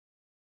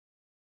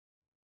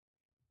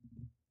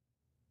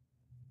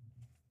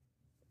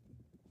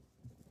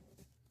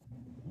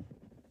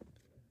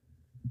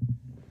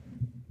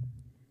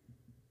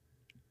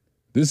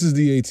This is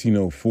the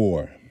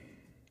 1804.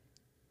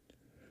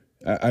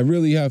 I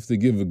really have to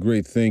give a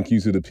great thank you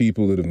to the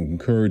people that have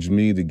encouraged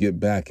me to get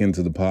back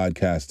into the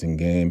podcasting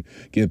game,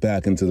 get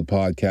back into the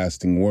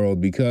podcasting world,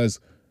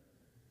 because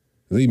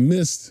they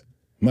missed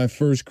my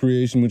first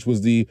creation, which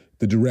was the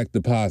direct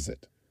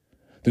deposit.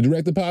 The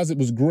direct deposit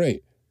was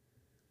great,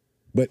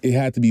 but it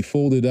had to be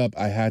folded up.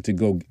 I had to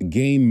go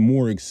gain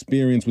more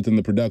experience within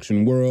the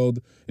production world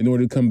in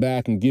order to come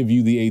back and give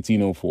you the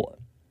 1804.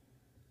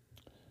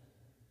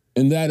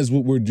 And that is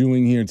what we're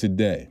doing here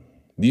today.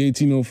 The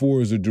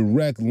 1804 is a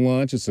direct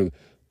launch. It's a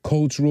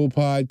cultural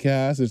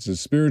podcast. It's a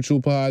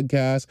spiritual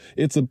podcast.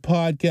 It's a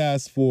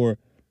podcast for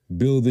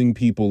building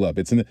people up.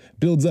 It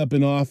builds up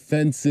an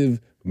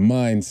offensive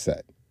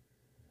mindset,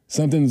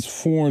 something that's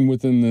foreign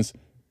within this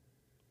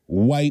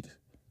white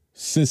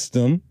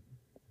system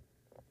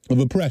of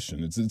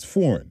oppression. It's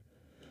foreign.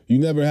 You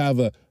never have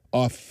a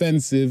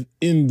offensive,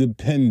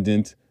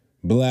 independent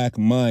black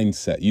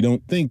mindset. You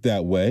don't think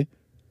that way.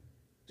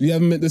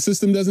 The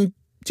system doesn't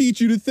teach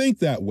you to think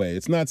that way.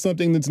 It's not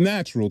something that's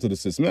natural to the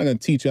system. I'm not going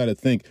to teach you how to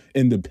think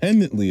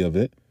independently of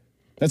it.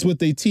 That's what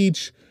they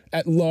teach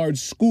at large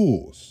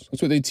schools.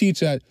 That's what they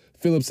teach at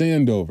Phillips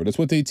Andover. That's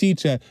what they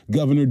teach at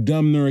Governor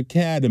Dumner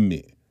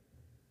Academy.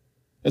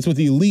 That's what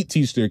the elite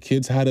teach their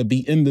kids, how to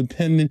be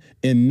independent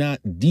and not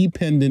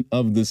dependent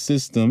of the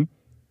system,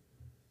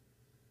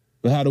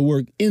 but how to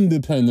work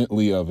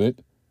independently of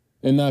it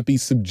and not be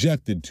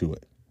subjected to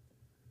it.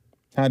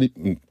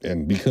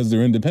 And because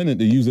they're independent,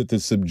 they use it to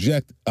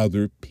subject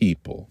other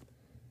people.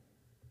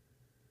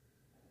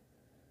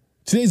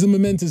 Today's a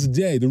momentous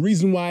day. The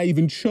reason why I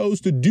even chose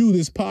to do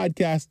this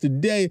podcast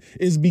today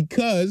is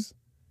because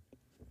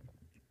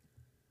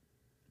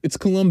it's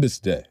Columbus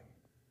Day.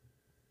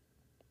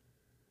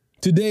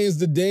 Today is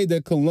the day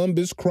that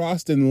Columbus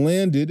crossed and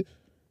landed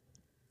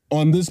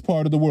on this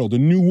part of the world, a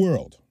new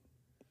world,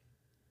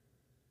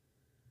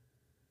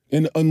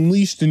 and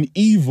unleashed an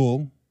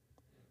evil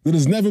that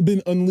has never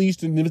been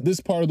unleashed in this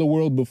part of the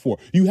world before.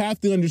 You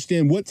have to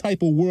understand what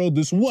type of world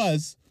this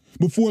was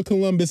before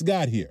Columbus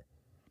got here.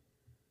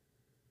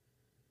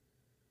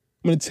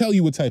 I'm going to tell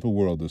you what type of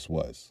world this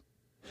was.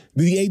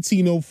 The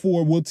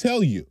 1804 will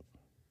tell you.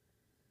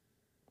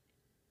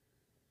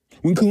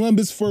 When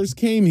Columbus first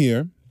came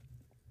here,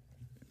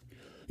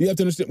 you have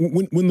to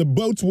understand, when the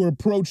boats were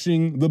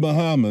approaching the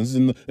Bahamas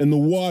in the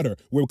water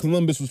where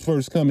Columbus was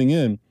first coming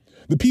in,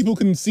 the people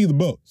couldn't see the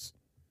boats.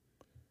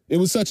 It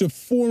was such a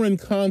foreign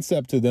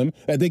concept to them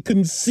that they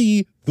couldn't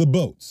see the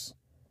boats.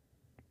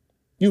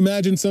 You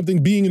imagine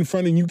something being in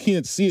front and you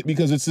can't see it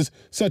because it's just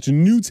such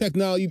new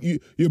technology.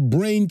 Your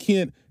brain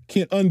can't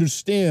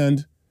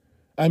understand.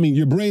 I mean,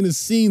 your brain has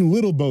seen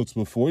little boats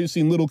before. You've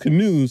seen little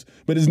canoes,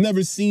 but it's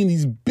never seen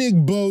these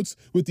big boats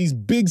with these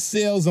big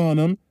sails on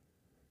them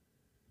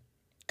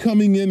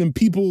coming in and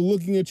people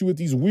looking at you with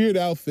these weird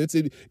outfits.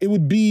 It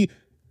would be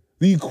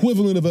the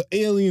equivalent of an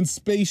alien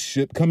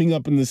spaceship coming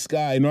up in the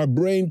sky, and our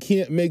brain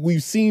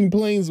we've seen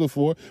planes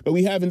before, but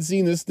we haven't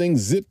seen this thing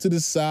zip to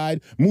the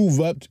side, move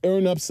up,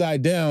 turn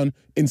upside down,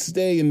 and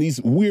stay, and these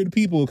weird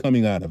people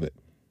coming out of it.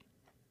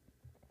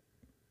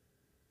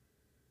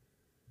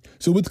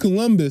 So with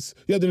Columbus,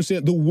 you have to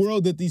understand the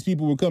world that these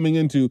people were coming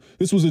into,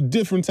 this was a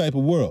different type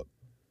of world.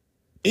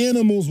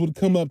 Animals would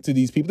come up to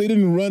these people. They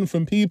didn't run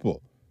from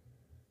people.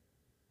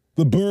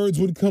 The birds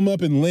would come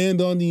up and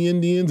land on the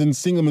Indians and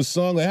sing them a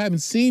song. I haven't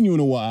seen you in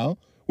a while.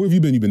 Where have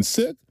you been? You been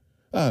sick?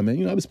 Ah,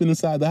 man, I've been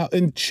inside the house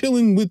and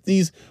chilling with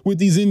these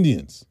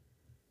Indians.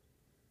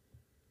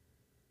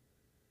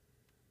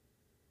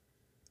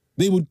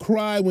 They would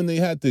cry when they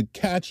had to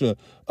catch a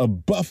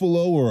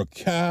buffalo or a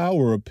cow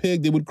or a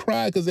pig. They would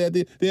cry because they had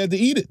to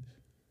eat it.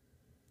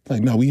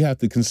 Like, no, we have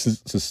to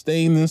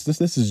sustain this.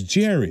 This is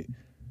Jerry.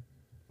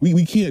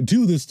 We can't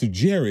do this to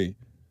Jerry.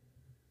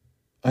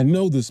 I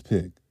know this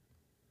pig.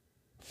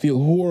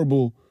 Feel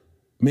horrible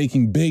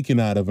making bacon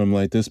out of him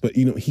like this, but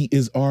he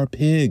is our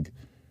pig.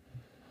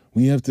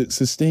 We have to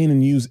sustain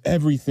and use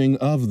everything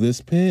of this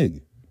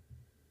pig.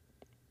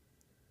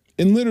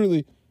 And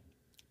literally,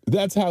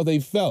 that's how they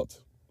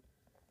felt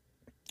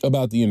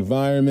about the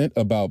environment,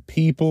 about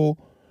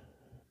people,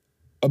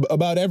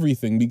 about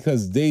everything,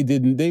 because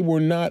they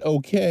were not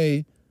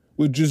okay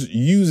with just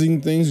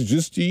using things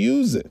just to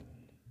use it.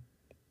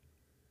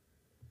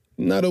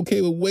 Not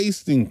okay with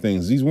wasting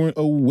things. These weren't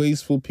a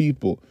wasteful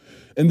people.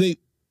 And they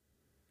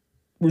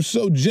were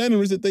so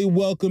generous that they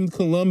welcomed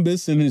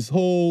Columbus and his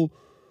whole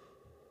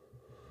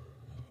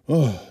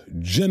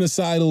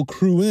genocidal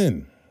crew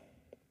in.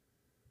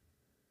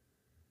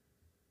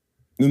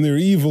 And their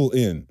evil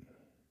in.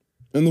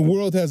 And the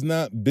world has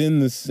not been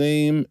the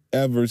same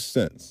ever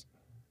since.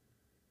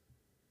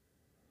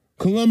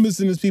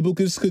 Columbus and his people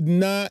just could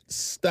not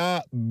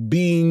stop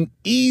being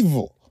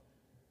evil.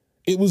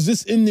 It was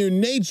just in their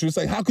nature. It's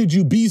like, how could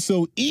you be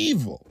so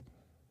evil?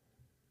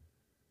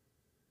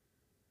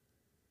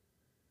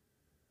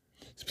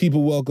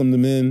 People welcomed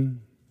them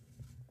in,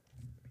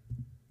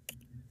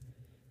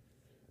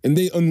 and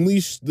they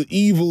unleashed the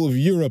evil of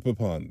Europe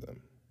upon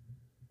them.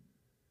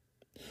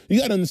 You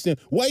got to understand,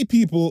 white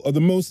people are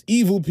the most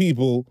evil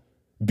people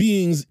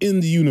beings in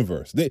the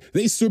universe.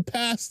 They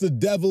surpass the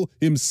devil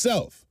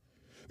himself.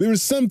 There are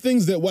some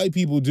things that white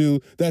people do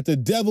that the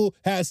devil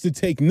has to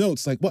take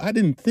notes. Like, well, I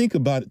didn't think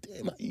about it.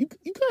 Damn, you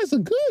guys are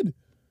good.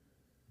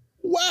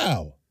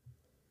 Wow.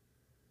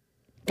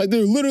 Like,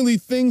 there are literally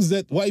things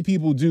that white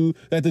people do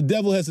that the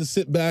devil has to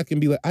sit back and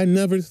be like, I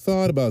never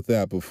thought about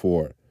that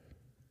before.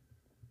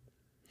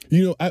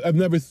 You know, I've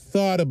never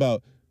thought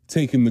about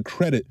taking the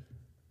credit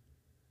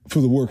for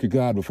the work of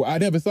God before. I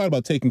never thought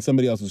about taking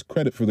somebody else's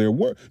credit for their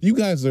work. You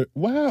guys are,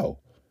 wow.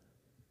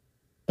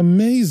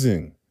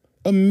 Amazing.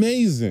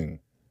 Amazing.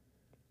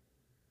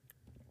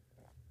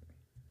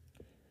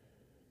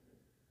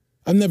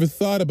 I've never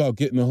thought about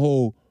getting a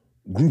whole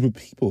group of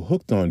people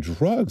hooked on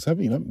drugs. I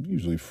mean, I'm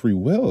usually free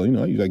will, you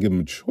know, I usually give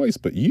them a choice,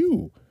 but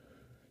you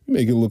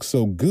make it look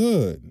so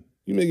good.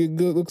 You make it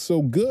look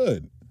so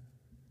good.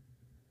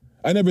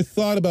 I never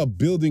thought about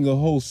building a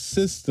whole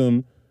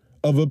system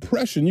of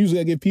oppression. Usually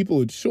I give people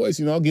a choice,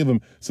 you know, I'll give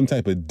them some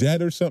type of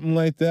debt or something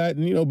like that,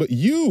 and, you know, but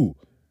you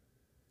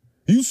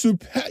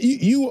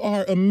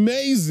are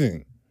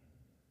amazing.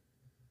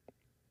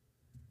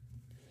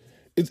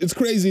 It's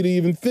crazy to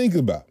even think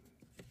about.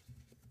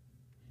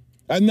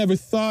 I never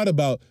thought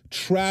about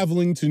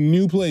traveling to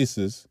new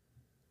places,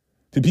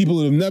 to people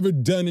that have never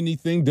done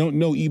anything, don't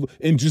know evil,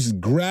 and just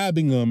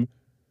grabbing them,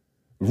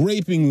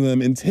 raping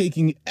them, and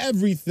taking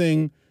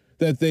everything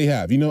that they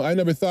have. You know, I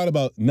never thought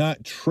about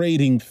not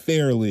trading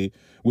fairly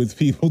with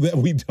people that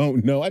we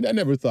don't know. I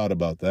never thought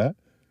about that.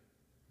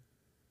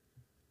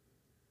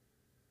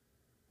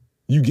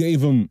 You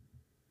gave them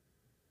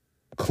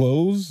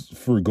clothes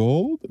for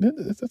gold?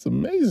 That's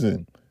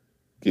amazing.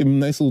 Gave them a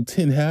nice little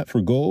tin hat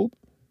for gold.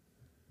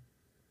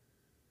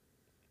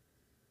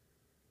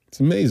 It's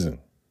amazing.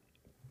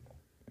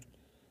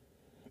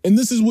 And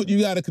this is what you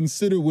got to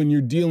consider when you're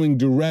dealing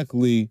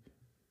directly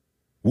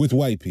with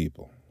white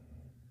people.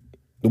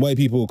 The white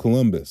people of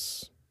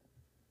Columbus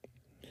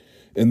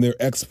and their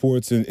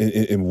exports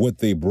and what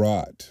they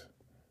brought.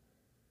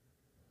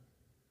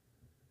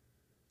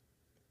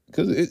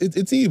 Because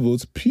it's evil.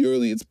 It's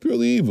purely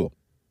evil.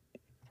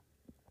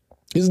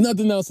 There's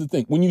nothing else to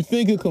think. When you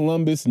think of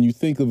Columbus and you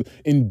think of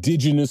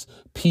Indigenous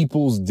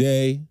Peoples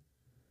Day,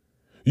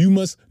 you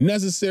must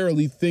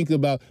necessarily think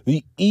about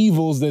the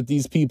evils that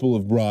these people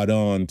have brought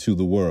on to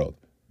the world.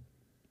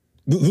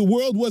 The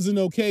world wasn't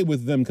okay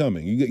with them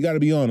coming. You got to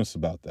be honest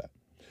about that.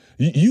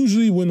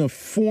 Usually when a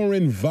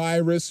foreign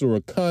virus or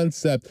a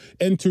concept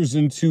enters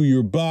into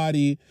your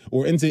body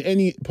or into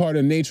any part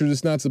of nature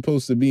that's not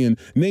supposed to be in,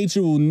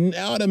 nature will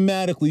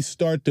automatically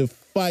start to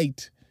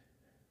fight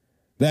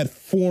that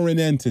foreign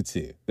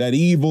entity, that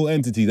evil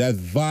entity, that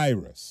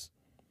virus.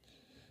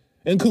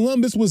 And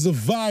Columbus was a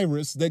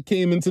virus that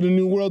came into the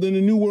New World, and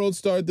the New World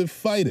started to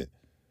fight it.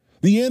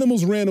 The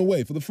animals ran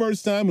away. For the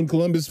first time when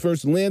Columbus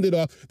first landed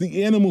off,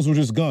 the animals were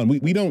just gone.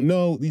 We don't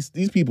know.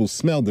 These people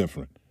smell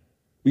different.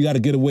 We got to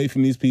get away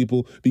from these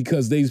people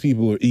because these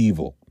people are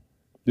evil.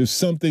 There's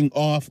something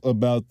off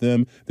about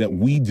them that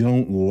we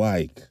don't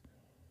like.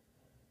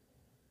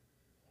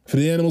 For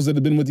the animals that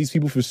have been with these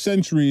people for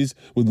centuries,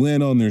 would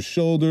land on their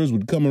shoulders,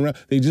 would come around,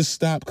 they just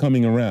stopped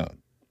coming around.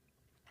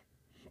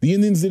 The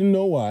Indians didn't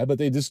know why, but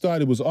they just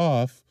thought it was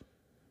off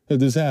that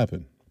this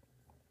happened.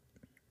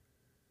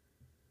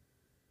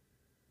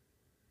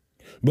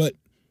 But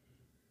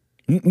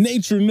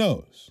nature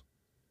knows.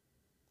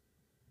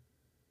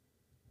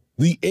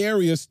 The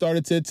area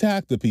started to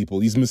attack the people.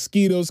 These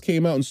mosquitoes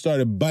came out and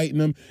started biting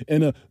them,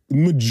 and a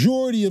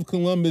majority of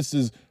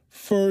Columbus's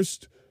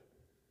first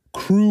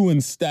crew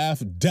and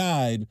staff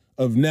died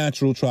of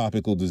natural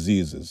tropical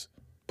diseases.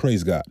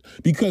 Praise God.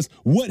 Because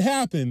what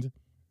happened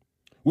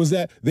was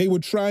that they were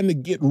trying to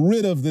get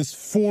rid of this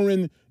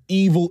foreign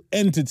evil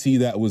entity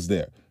that was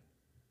there.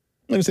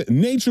 Like I said,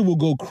 nature will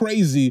go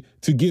crazy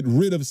to get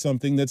rid of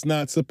something that's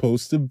not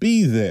supposed to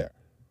be there.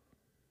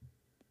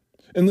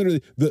 And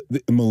literally,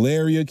 the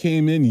malaria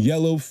came in,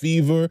 yellow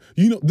fever,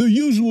 you know, the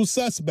usual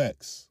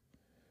suspects.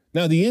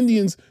 Now, the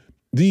Indians,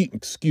 the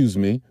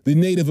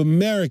Native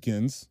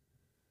Americans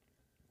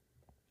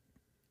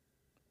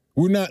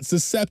were not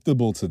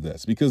susceptible to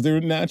this because they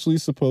were naturally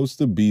supposed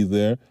to be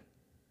there.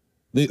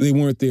 They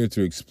weren't there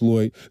to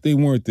exploit. They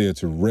weren't there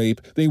to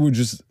rape. They were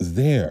just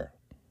there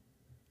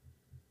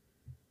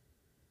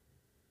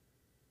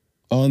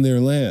on their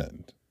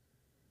land.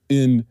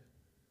 In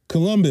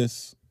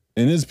Columbus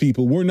and his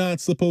people were not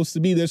supposed to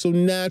be there. So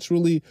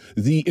naturally,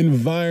 the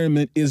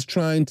environment is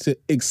trying to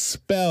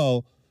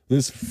expel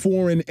this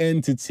foreign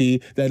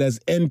entity that has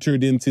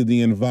entered into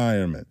the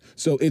environment.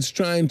 So it's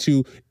trying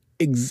to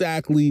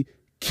exactly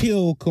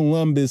kill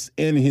Columbus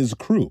and his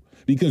crew.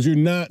 Because you're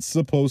not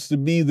supposed to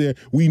be there.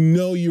 We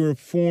know you're a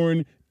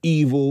foreign,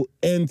 evil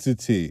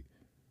entity.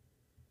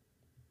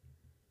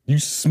 You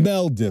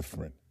smell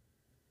different.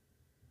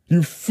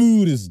 Your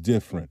food is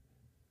different.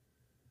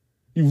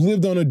 You've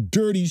lived on a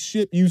dirty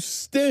ship. You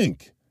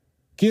stink.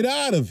 Get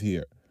out of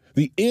here.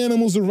 The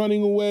animals are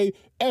running away.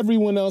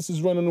 Everyone else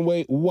is running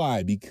away.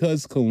 Why?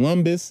 Because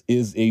Columbus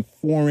is a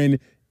foreign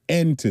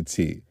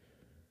entity.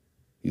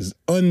 He's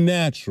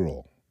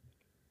unnatural.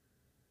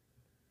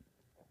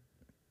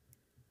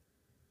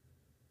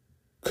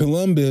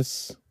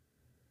 Columbus,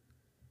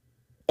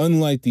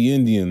 unlike the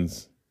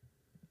Indians,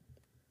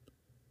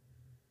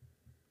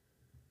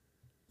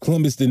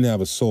 Columbus didn't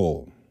have a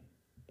soul.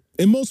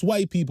 And most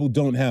white people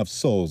don't have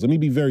souls. Let me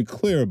be very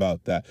clear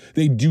about that.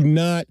 They do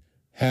not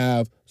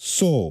have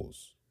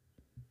souls.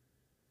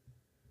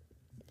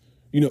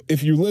 You know,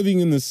 if you're living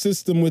in the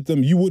system with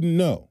them, you wouldn't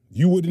know.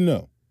 You wouldn't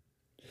know.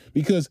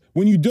 Because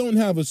when you don't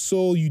have a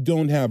soul, you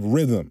don't have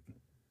rhythm.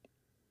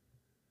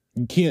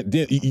 You can't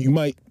dance. You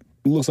might,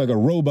 it looks like a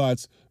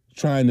robot's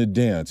trying to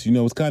dance. You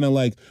know, it's kind of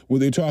like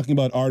when they're talking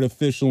about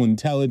artificial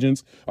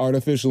intelligence.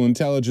 Artificial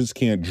intelligence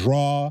can't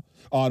draw.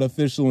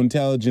 Artificial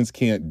intelligence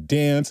can't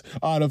dance.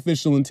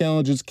 Artificial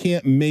intelligence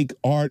can't make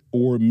art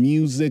or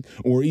music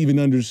or even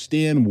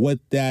understand what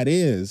that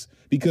is,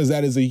 because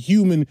that is a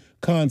human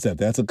concept.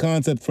 That's a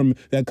concept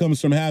that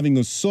comes from having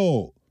a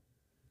soul.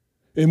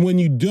 And when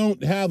you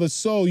don't have a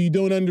soul, you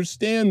don't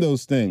understand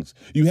those things.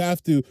 You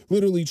have to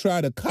literally try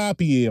to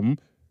copy them,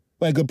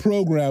 like a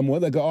program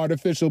would, like an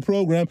artificial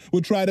program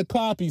would try to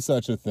copy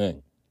such a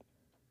thing.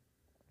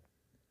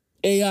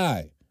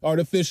 AI,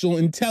 artificial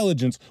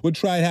intelligence, would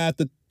try to have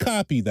to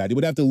copy that. It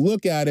would have to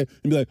look at it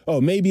and be like,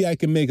 oh, maybe I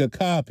can make a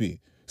copy.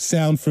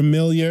 Sound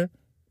familiar?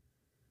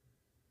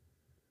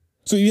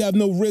 So you have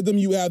no rhythm,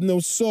 you have no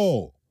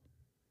soul.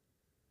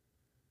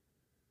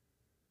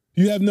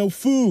 You have no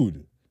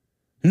food.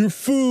 Your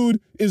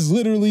food is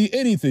literally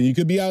anything. You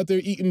could be out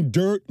there eating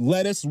dirt,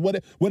 lettuce,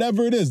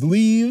 whatever it is,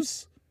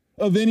 leaves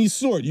of any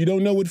sort. You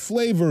don't know what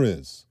flavor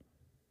is.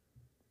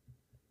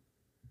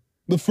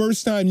 The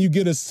first time you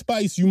get a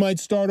spice, you might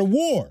start a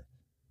war.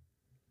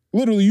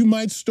 Literally, you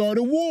might start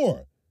a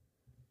war.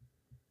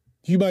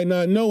 You might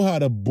not know how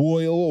to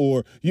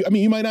boil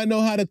you might not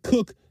know how to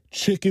cook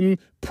chicken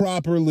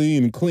properly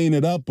and clean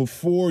it up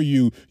before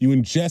you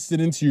ingest it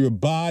into your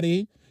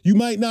body. You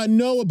might not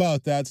know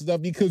about that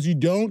stuff because you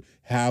don't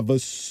have a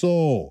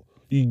soul.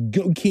 You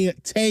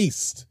can't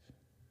taste.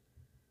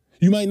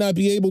 You might not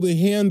be able to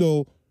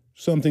handle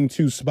something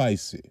too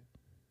spicy.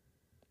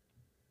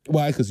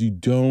 Why? Because you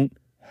don't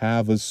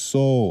have a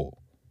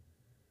soul.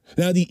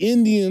 Now, the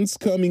Indians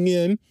coming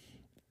in,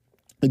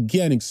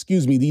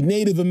 the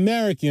Native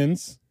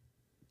Americans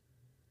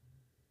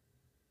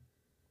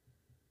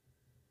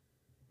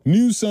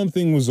knew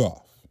something was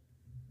off.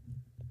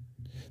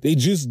 They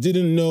just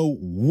didn't know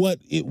what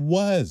it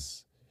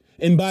was.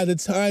 And by the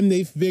time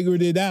they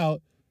figured it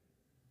out,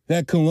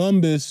 that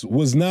Columbus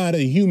was not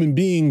a human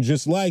being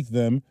just like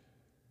them.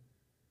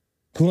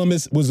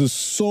 Columbus was a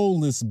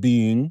soulless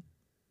being,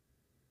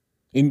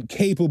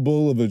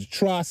 incapable of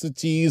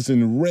atrocities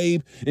and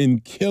rape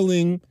and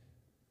killing.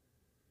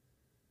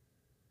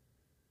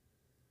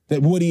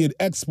 That what he had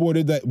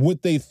exported, that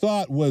what they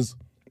thought was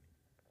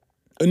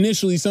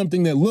initially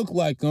something that looked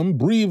like them,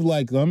 breathed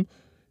like them,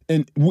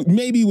 and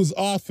maybe was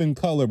off in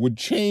color, would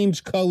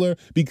change color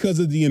because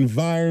of the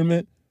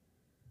environment.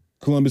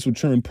 Columbus would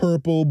turn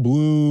purple,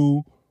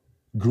 blue,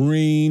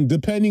 green,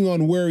 depending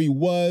on where he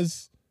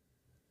was.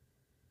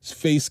 His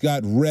face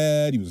got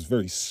red, he was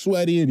very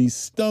sweaty, and he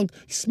stunk.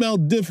 He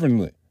smelled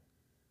differently.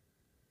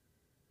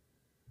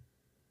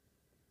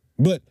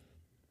 But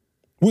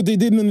what they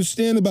didn't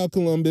understand about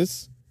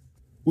Columbus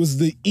was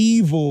the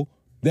evil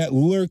that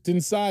lurked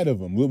inside of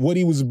him, what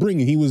he was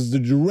bringing. He was the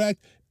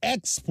direct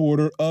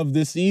exporter of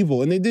this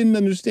evil. And they didn't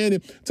understand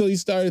it until he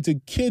started to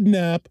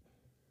kidnap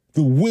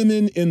the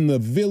women in the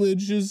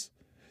villages,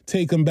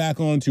 take them back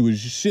onto his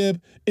ship,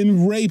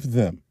 and rape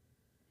them.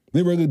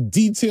 There were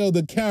detailed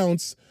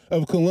accounts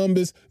of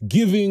Columbus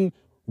giving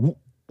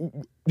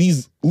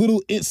these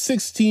little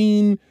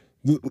 16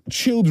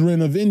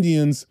 children of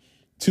Indians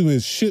to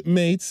his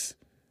shipmates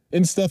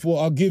and stuff. Well,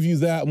 I'll give you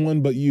that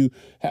one, but you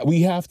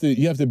have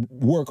to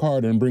work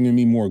harder in bringing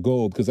me more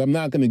gold, because I'm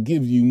not going to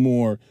give you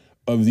more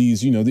of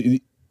these,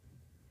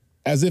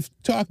 as if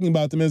talking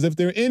about them as if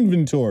they're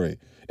inventory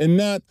and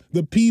not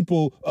the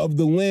people of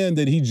the land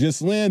that he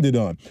just landed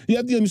on. You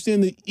have to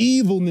understand the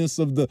evilness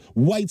of the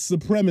white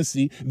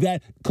supremacy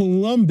that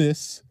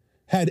Columbus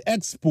had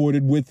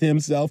exported with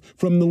himself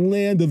from the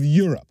land of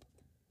Europe.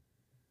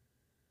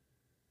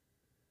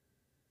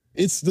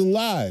 It's the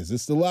lies.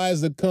 It's the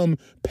lies that come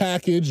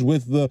packaged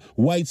with the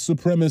white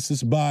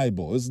supremacist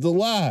Bible. It's the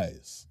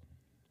lies.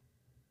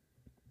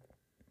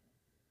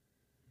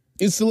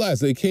 It's the lies.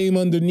 They came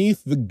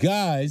underneath the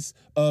guise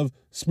of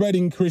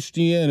spreading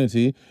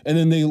Christianity, and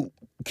then they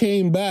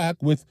came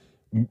back with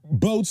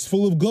boats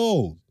full of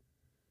gold.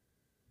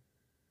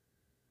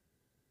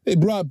 They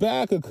brought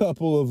back a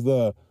couple of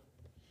the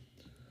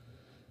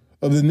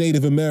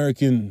Native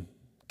American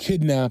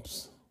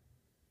kidnapped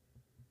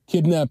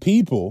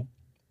people,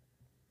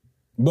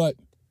 but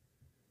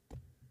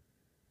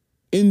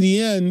in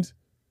the end,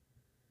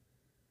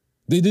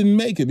 they didn't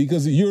make it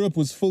because Europe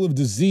was full of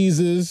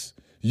diseases.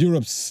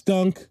 Europe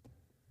stunk.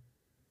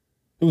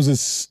 It was a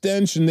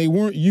stench, and they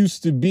weren't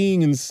used to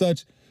being in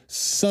such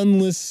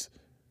sunless,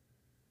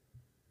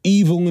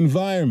 evil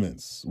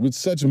environments with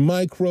such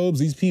microbes.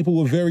 These people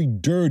were very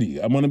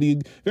dirty. I want to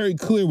be very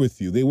clear with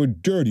you. They were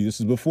dirty. This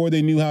is before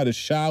they knew how to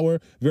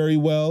shower very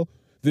well.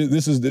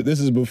 This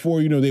is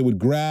before, they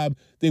would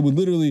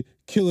literally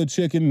kill a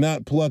chicken,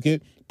 not pluck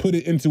it, put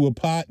it into a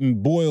pot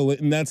and boil it,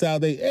 and that's how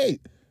they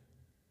ate.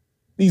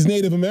 These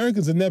Native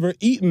Americans had never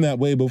eaten that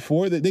way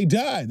before. They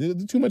died.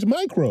 There's too much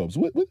microbes.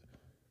 What?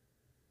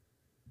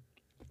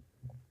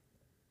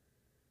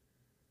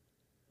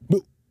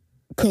 But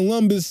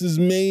Columbus's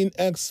main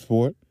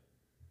export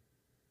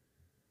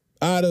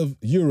out of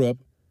Europe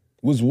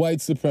was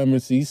white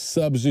supremacy,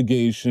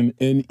 subjugation,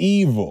 and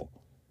evil.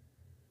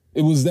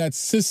 It was that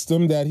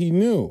system that he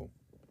knew.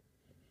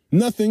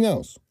 Nothing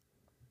else.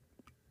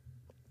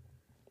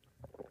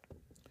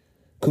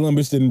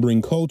 Columbus didn't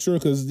bring culture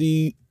because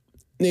the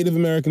Native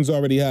Americans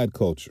already had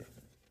culture.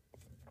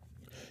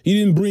 He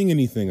didn't bring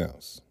anything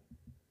else.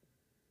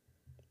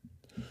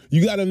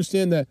 You got to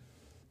understand that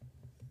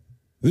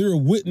there are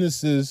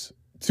witnesses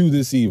to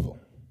this evil.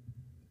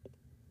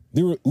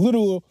 There were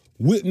literal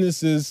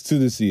witnesses to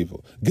this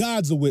evil.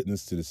 God's a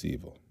witness to this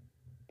evil.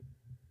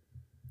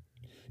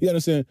 You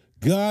understand?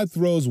 God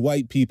throws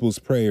white people's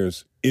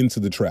prayers into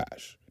the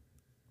trash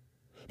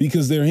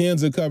because their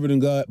hands are covered in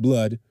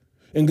blood.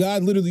 And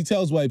God literally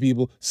tells white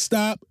people,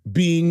 stop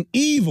being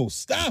evil.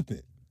 Stop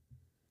it.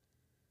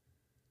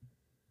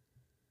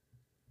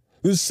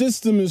 The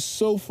system is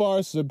so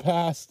far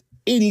surpassed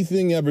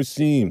anything ever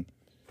seen.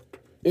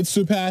 It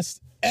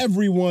surpassed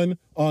everyone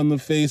on the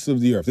face of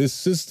the earth. This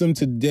system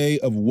today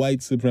of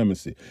white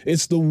supremacy.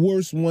 It's the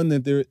worst one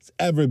that there's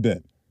ever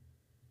been.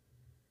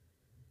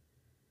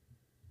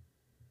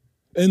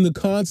 And the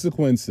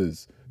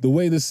consequences, the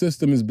way the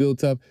system is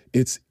built up,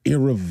 it's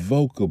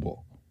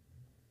irrevocable.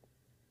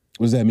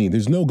 What does that mean?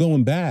 There's no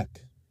going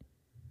back.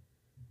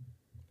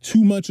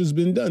 Too much has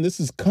been done. This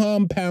is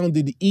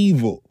compounded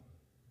evil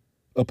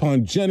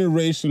upon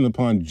generation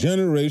upon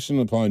generation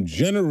upon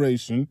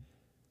generation.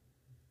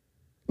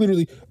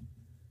 Literally,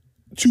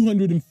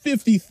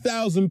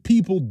 250,000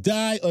 people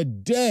die a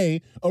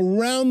day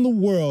around the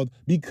world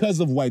because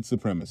of white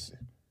supremacy.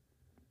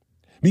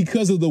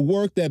 Because of the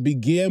work that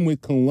began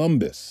with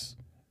Columbus.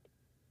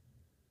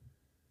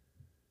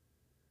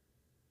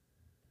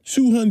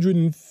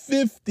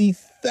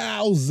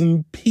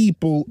 250,000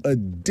 people a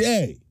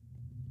day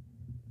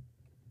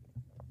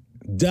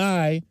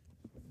die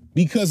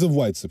because of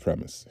white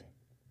supremacy.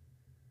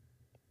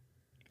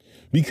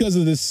 Because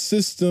of this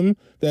system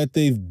that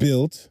they've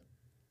built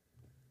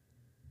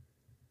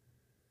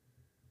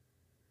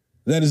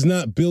that is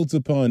not built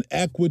upon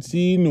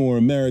equity nor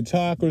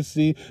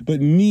meritocracy, but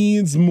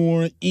needs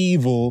more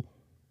evil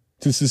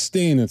to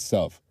sustain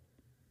itself.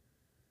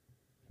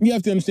 You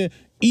have to understand,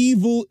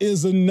 evil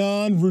is a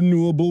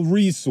non-renewable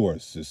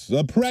resource.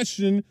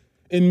 Oppression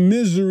and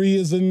misery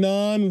is a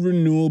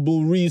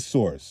non-renewable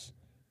resource.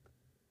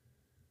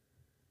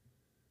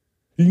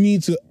 You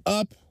need to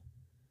up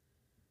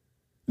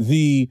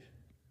the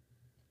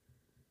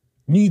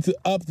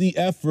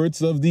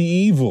efforts of the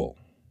evil.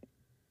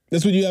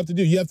 That's what you have to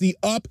do. You have to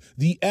up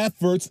the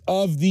efforts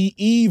of the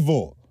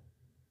evil.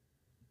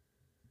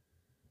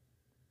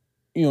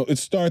 It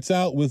starts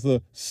out with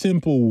a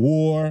simple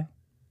war.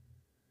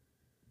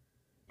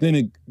 Then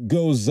it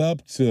goes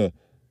up to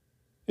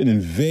an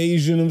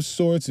invasion of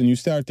sorts, and you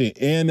start to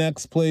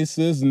annex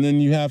places, and then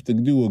you have to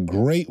do a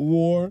great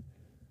war.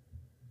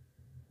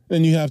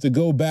 Then you have to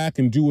go back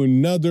and do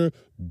another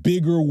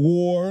bigger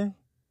war.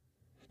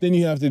 Then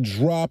you have to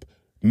drop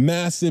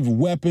massive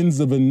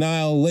weapons of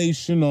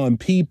annihilation on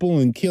people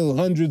and kill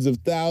hundreds of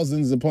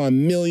thousands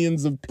upon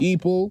millions of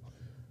people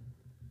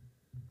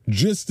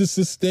just to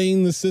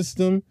sustain the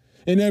system.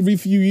 And every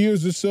few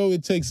years or so,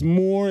 it takes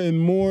more and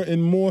more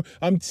and more.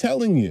 I'm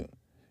telling you,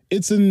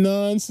 it's a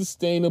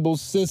non-sustainable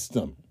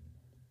system.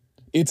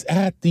 It's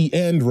at the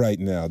end right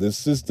now, this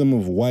system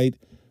of white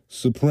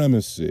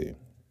supremacy.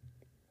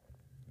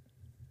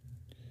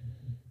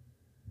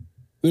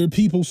 There are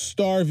people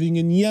starving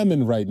in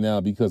Yemen right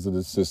now because of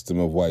the system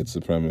of white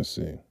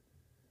supremacy.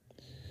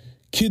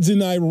 Kids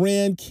in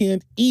Iran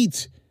can't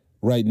eat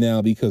right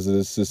now because of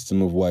the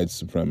system of white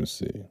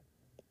supremacy.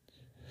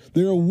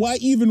 There are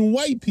even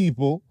white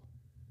people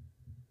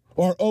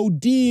are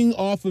ODing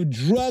off of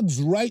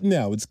drugs right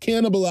now. It's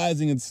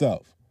cannibalizing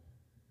itself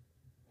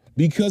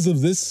because of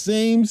this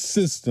same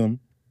system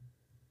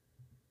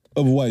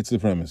of white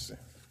supremacy.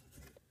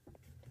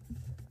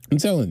 I'm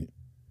telling you.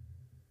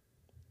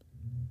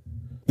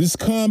 This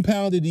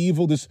compounded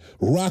evil, this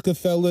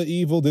Rockefeller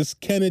evil, this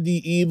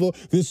Kennedy evil,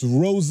 this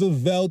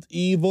Roosevelt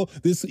evil,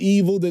 this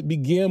evil that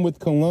began with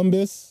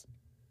Columbus,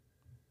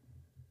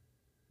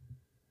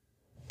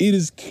 it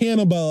is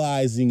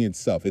cannibalizing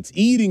itself. It's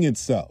eating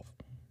itself.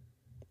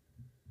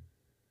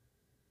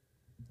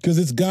 Because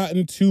it's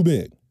gotten too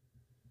big.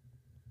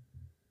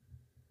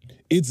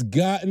 It's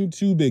gotten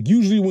too big.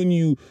 Usually when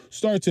you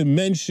start to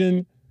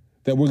mention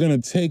that we're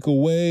going to take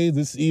away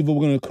this evil,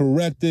 we're going to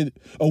correct it,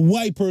 a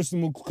white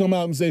person will come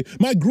out and say,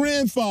 my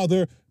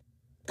grandfather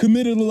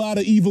committed a lot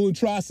of evil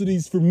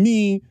atrocities for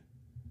me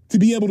to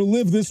be able to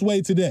live this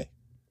way today.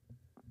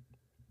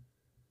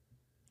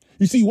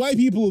 You see, white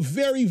people are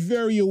very,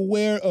 very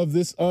aware of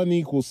this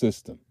unequal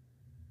system.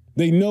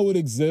 They know it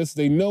exists.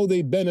 They know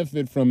they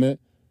benefit from it.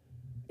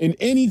 and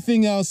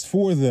anything else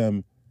for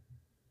them,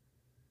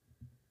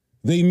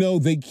 they know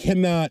they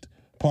cannot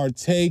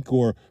partake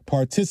or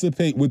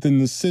participate within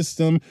the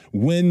system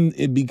when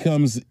it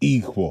becomes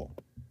equal.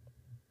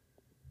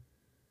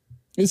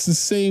 It's the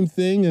same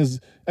thing as,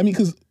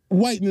 because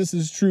whiteness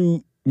is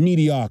true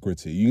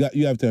mediocrity.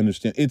 You have to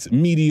understand, it's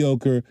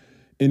mediocre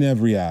in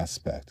every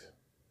aspect.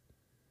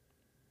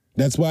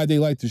 That's why they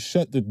like to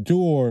shut the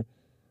door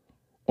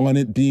on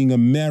it being a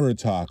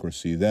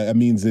meritocracy. That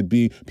means it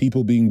be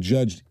people being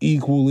judged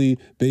equally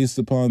based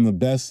upon the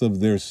best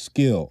of their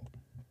skill.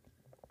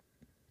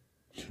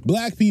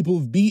 Black people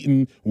have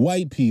beaten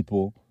white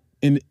people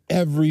in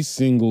every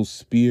single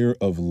sphere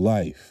of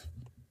life.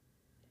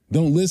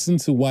 Don't listen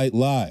to white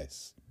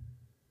lies.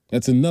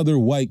 That's another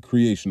white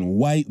creation,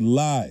 white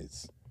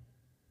lies.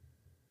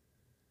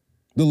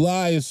 The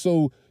lie is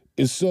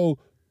so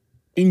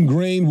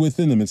ingrained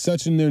within them. It's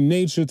such in their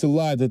nature to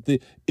lie that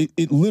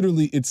it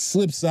literally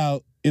slips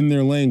out in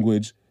their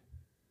language.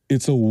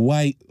 It's a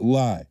white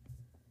lie.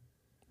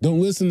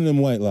 Don't listen to them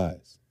white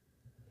lies.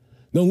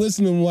 Don't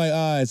listen to them white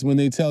eyes when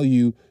they tell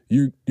you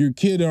your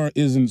kid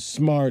isn't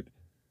smart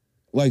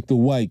like the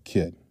white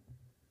kid.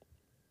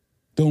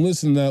 Don't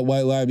listen to that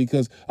white lie,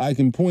 because I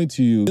can point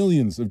to you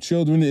millions of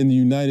children in the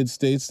United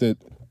States that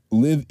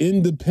live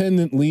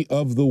independently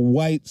of the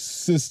white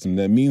system.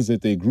 That means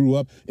that they grew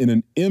up in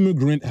an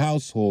immigrant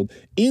household,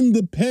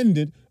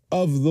 independent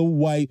of the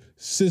white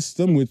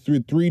system, with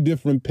three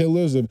different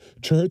pillars of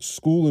church,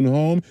 school, and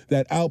home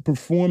that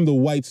outperform the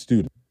white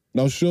student.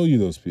 And I'll show you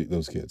those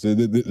kids.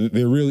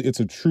 They're really, it's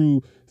a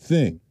true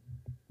thing.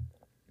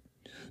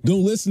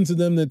 Don't listen to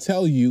them that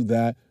tell you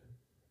that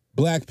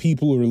black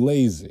people are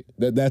lazy.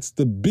 That's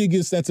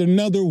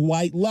another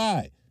white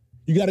lie.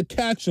 You got to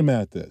catch them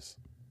at this.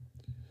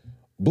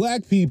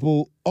 Black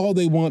people, all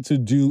they want to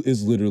do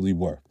is literally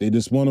work. They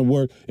just want to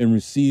work and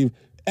receive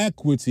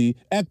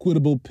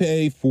equitable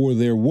pay for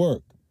their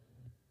work.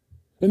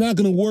 They're not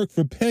going to work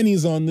for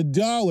pennies on the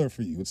dollar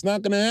for you. It's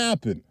not going to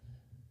happen.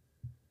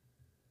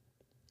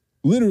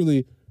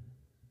 Literally,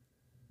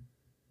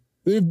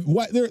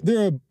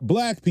 there are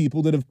black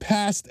people that have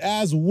passed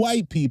as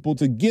white people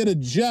to get a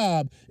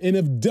job and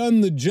have done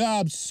the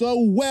job so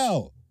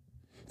well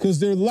because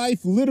their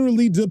life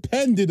literally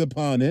depended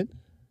upon it,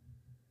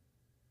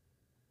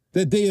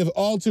 that they have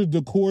altered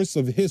the course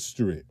of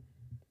history.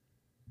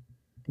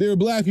 There are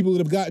black people that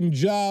have gotten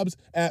jobs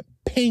at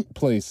paint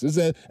places,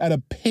 at a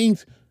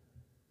paint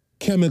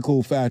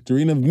chemical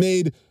factory, and have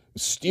made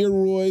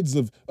steroids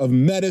of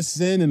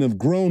medicine and have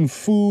grown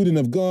food and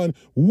have gone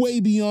way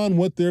beyond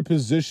what their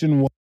position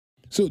was.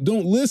 So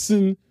don't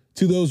listen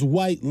to those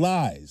white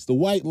lies. The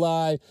white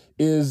lie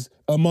is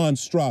a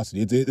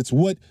monstrosity. It's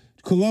what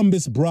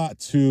Columbus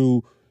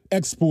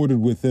exported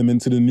with him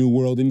into the New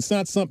World, and it's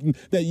not something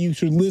that you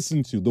should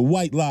listen to. The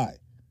white lie.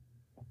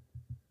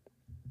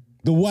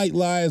 The white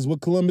lie is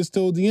what Columbus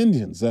told the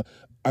Indians.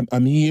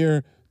 I'm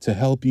here to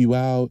help you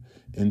out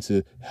and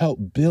to help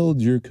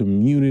build your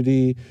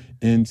community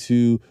and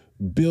to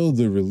build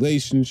the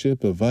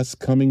relationship of us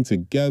coming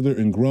together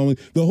and growing.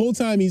 The whole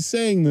time he's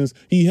saying this,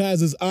 he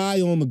has his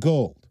eye on the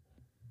gold.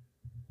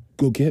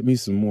 Go get me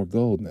some more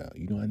gold now.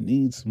 I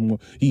need some more.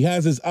 He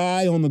has his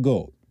eye on the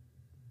gold.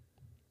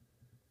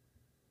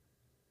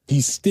 He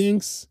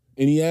stinks,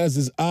 and he has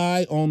his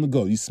eye on the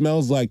gold. He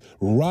smells like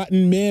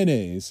rotten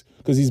mayonnaise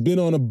because he's been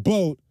on a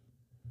boat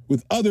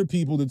with other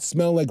people that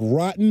smell like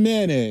rotten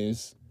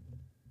mayonnaise.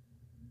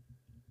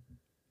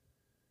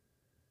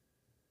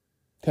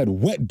 Had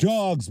wet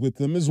dogs with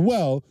them as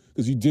well,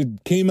 because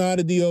came out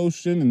of the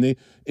ocean, and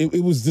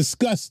it was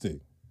disgusting.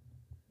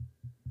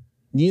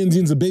 The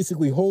Indians are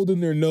basically holding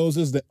their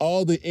noses that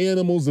all the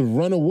animals have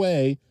run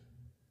away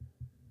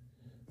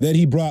that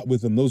he brought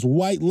with him. Those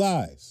white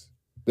lies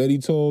that he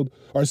told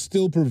are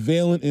still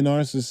prevalent in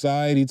our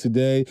society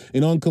today.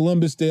 And on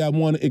Columbus Day, I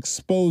want to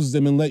expose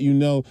them and let you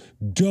know,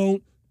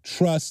 don't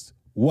trust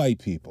white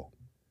people.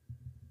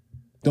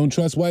 Don't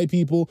trust white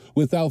people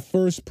without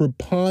first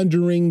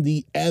prepondering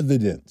the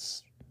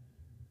evidence.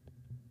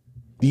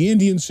 The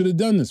Indians should have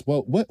done this.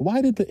 Well,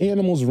 why did the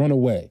animals run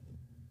away?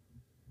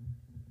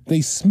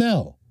 They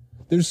smell.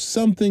 There's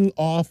something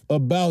off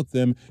about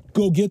them.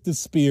 Go get the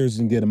spears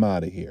and get them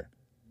out of here.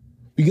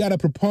 We got to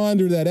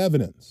preponder that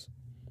evidence.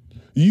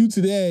 You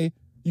today,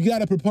 you got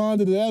to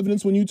preponder the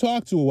evidence when you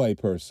talk to a white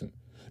person.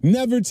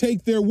 Never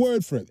take their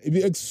word for it. If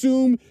you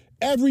assume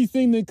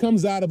everything that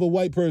comes out of a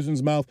white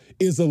person's mouth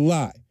is a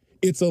lie.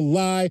 It's a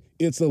lie,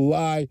 it's a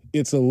lie,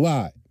 it's a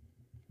lie.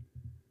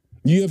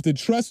 You have to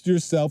trust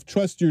yourself,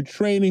 trust your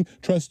training,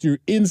 trust your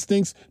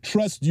instincts,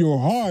 trust your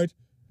heart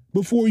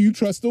before you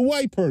trust a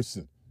white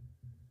person.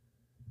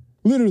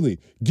 Literally,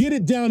 get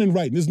it down in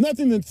writing. There's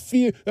nothing that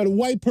a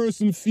white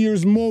person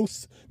fears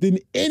most than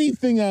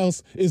anything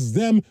else is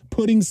them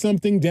putting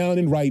something down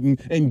in writing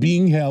and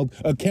being held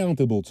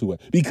accountable to it.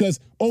 Because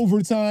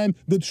over time,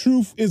 the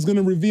truth is going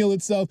to reveal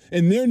itself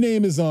and their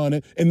name is on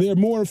it, and they're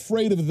more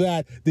afraid of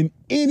that than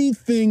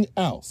anything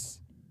else.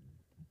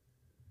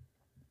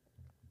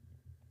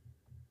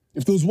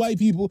 If those white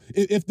people,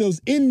 if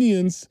those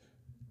Indians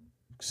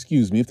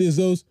if there's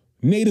those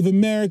Native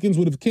Americans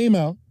would have came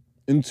out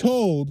and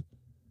told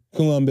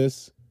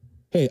Columbus,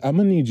 hey, I'm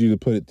going to need you to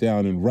put it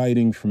down in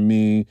writing for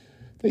me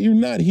that you're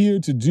not here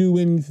to do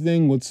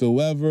anything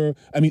whatsoever.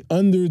 I mean,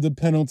 under the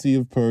penalty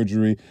of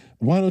perjury,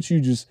 why don't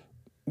you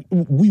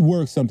we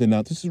work something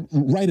out. Just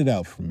write it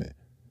out for me.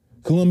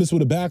 Columbus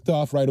would have backed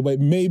off right away.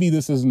 Maybe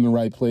this isn't the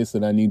right place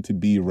that I need to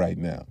be right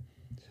now.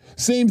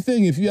 Same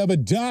thing if you have a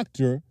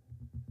doctor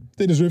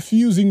that is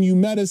refusing you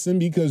medicine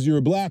because you're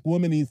a black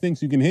woman and he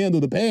thinks you can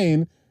handle the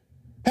pain,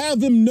 have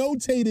them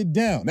notated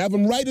down. Have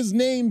him write his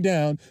name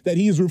down that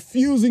he is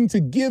refusing to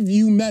give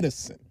you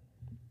medicine.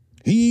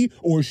 He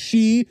or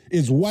she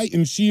is white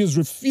and she is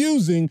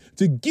refusing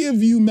to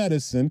give you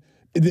medicine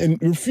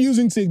and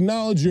refusing to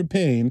acknowledge your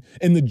pain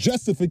and the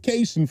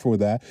justification for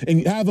that,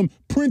 and have them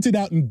print it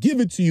out and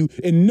give it to you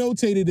and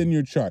notate it in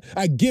your chart.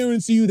 I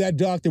guarantee you that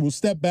doctor will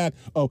step back.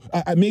 Oh,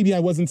 maybe I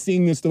wasn't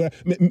seeing this the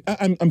way.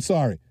 I'm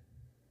sorry.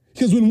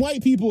 Because when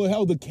white people are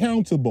held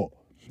accountable,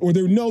 or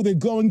they know they're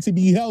going to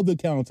be held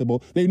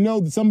accountable, they know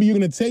that somebody you're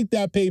going to take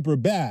that paper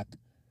back.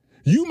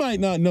 You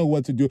might not know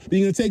what to do, but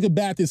you're going to take it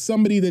back to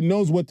somebody that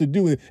knows what to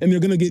do with it, and they're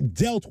going to get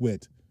dealt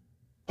with.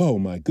 Oh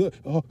my good.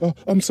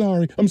 I'm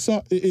sorry.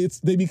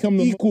 They become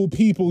the equal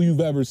people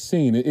you've ever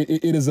seen.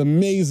 It is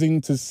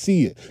amazing to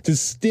see it, to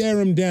stare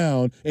them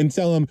down and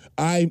tell them,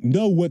 I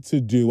know what to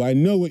do. I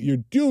know what you're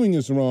doing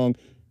is wrong.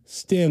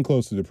 Stand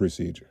close to the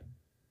procedure.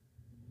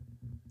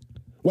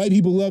 White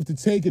people love to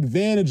take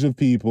advantage of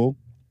people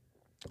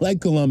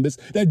like Columbus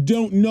that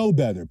don't know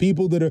better.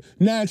 People that are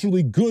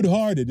naturally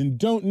good-hearted and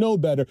don't know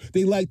better.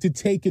 They like to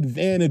take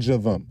advantage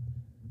of them.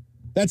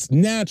 That's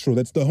natural.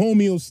 That's the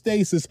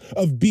homeostasis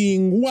of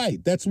being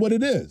white. That's what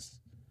it is.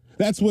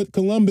 That's what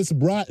Columbus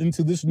brought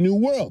into this new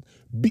world.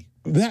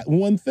 That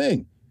one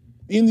thing.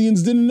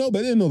 Indians didn't know, but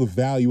they didn't know the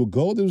value of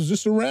gold. It was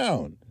just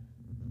around.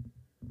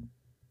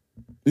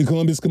 Did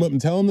Columbus come up and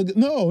tell them?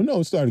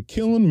 No. Started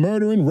killing,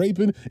 murdering,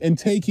 raping, and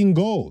taking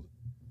gold.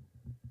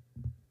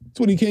 That's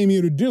what he came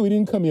here to do. He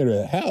didn't come here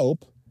to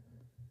help.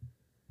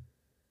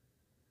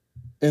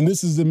 And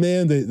this is the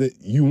man that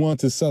you want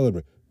to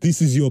celebrate.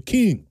 This is your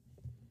king.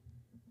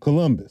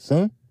 Columbus,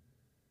 huh?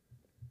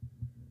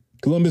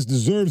 Columbus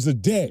deserves a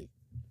day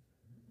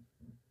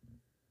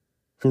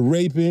for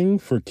raping,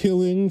 for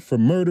killing, for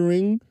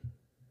murdering,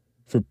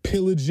 for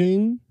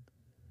pillaging.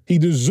 He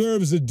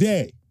deserves a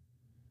day.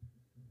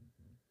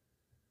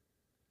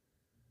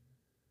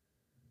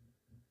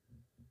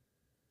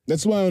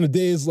 That's why on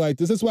days like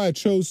this, that's why I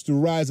chose to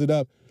rise it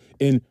up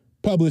and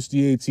publish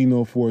the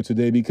 1804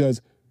 today, because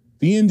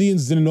the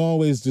Indians didn't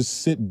always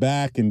just sit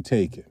back and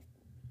take it.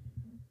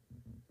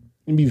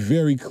 And be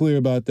very clear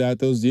about that.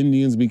 Those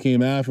Indians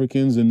became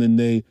Africans and then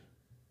they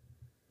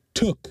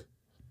took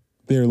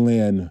their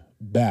land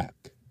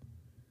back.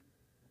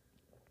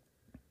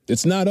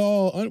 It's not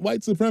all,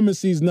 white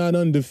supremacy is not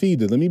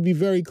undefeated. Let me be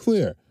very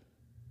clear.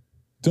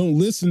 Don't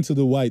listen to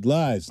the white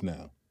lies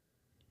now.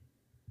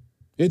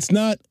 It's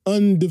not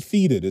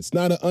undefeated. It's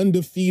not an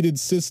undefeated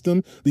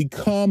system. The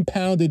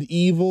compounded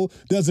evil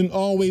doesn't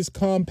always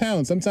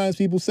compound. Sometimes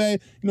people say,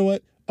 you know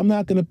what, I'm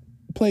not going to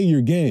play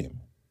your game.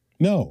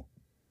 No.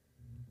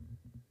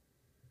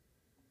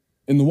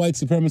 And the white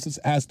supremacist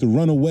has to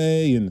run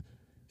away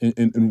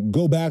and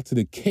go back to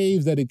the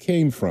cave that it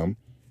came from.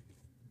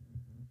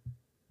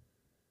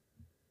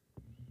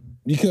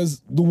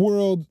 Because the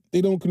world,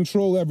 they don't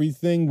control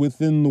everything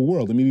within the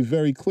world. Let me be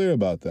very clear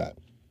about that.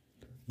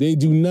 They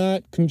do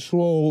not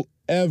control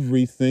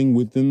everything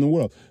within the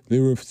world.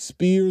 There are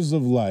spheres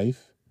of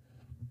life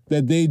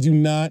that they do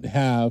not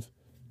have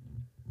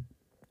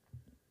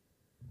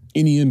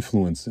any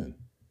influence in.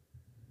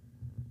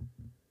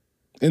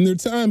 And their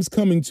time's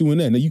coming to an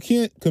end. Now, you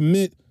can't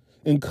commit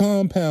and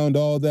compound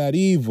all that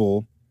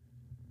evil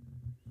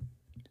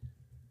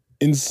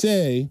and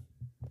say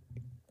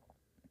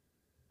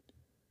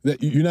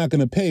that you're not going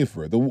to pay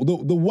for it. The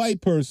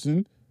white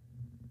person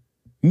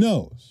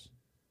knows.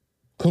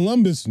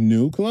 Columbus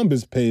knew.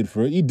 Columbus paid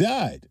for it. He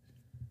died.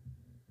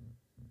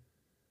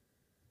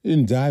 He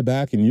didn't die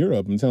back in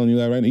Europe. I'm telling you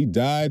that right now. He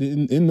died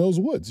in those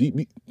woods.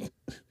 You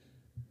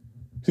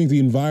think the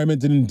environment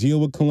didn't deal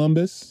with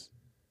Columbus?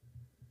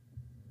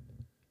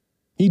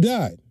 He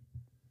died.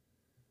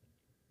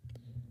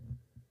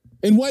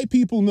 And white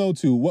people know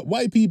too. What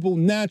white people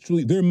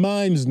naturally, their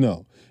minds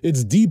know.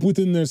 It's deep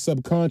within their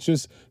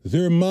subconscious.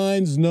 Their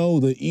minds know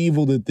the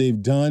evil that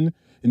they've done,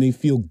 and they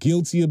feel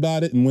guilty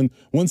about it. And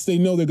once they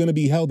know they're going to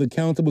be held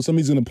accountable,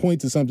 somebody's going to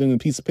point to something on a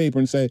piece of paper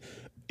and say,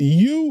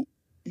 you've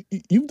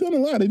done a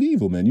lot of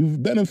evil, man.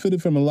 You've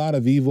benefited from a lot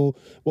of evil.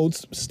 Well,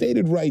 it's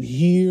stated right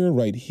here,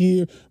 right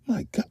here.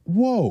 My God,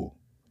 whoa.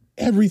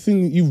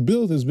 Everything that you've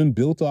built has been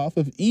built off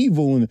of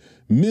evil and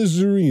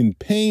misery and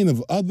pain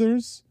of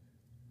others.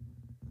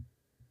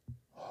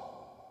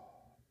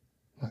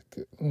 My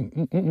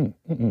God.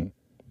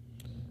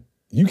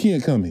 You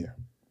can't come here.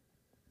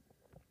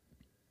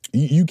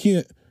 You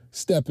can't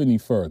step any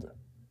further.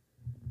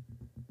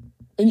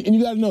 And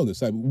you got to know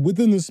this. Like,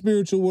 within the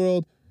spiritual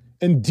world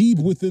and deep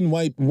within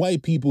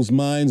white people's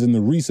minds and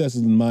the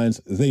recesses of the minds,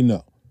 they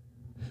know.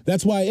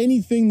 That's why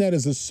anything that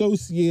is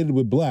associated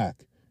with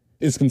black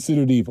is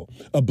considered evil.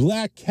 A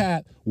black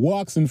cat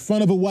walks in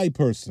front of a white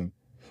person.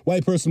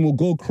 White person will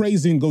go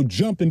crazy and go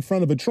jump in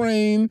front of a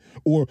train,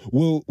 or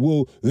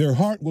will their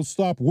heart will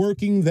stop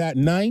working that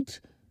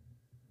night.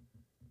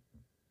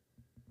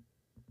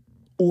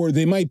 Or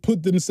they might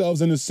put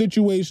themselves in a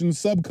situation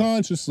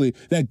subconsciously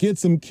that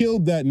gets them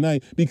killed that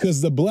night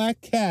because the black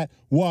cat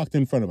walked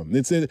in front of them.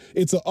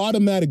 It's an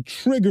automatic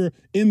trigger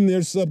in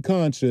their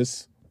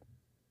subconscious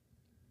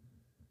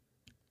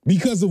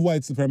because of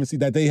white supremacy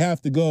that they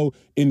have to go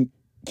and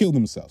kill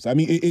themselves. I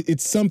mean,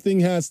 it's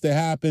something has to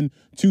happen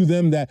to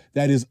them that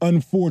is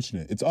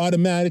unfortunate. It's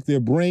automatic. Their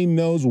brain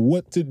knows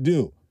what to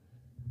do.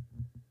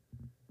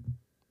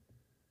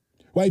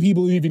 White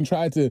people even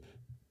try to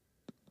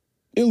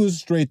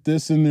illustrate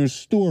this in their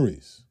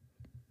stories.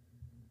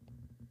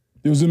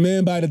 There was a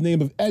man by the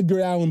name of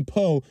Edgar Allan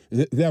Poe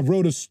that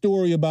wrote a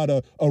story about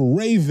a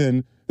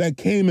raven that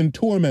came and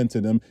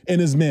tormented him in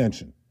his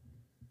mansion.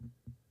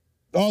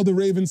 All the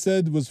raven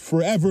said was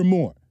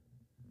forevermore.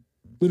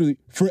 Literally,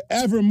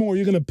 forevermore,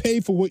 you're going to pay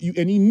for what you...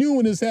 And he knew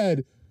in his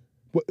head,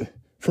 what,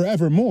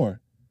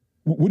 forevermore?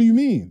 What do you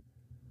mean?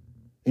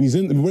 And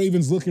the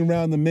raven's looking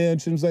around the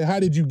mansion. He's like, how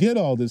did you get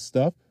all this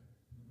stuff?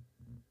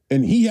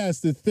 And he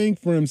has to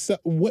think for himself,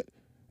 what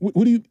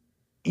do you...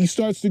 He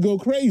starts to go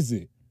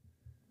crazy.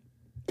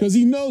 Because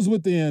he knows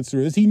what the answer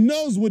is. He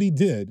knows what he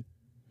did.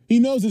 He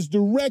knows it's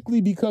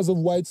directly because of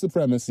white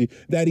supremacy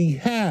that he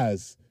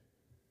has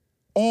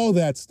all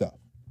that stuff.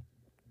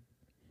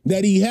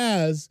 That he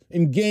has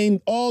and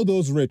gained all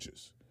those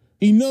riches.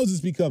 He knows it's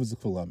because of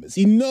Columbus.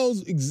 He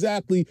knows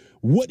exactly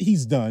what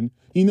he's done.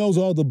 He knows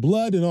all the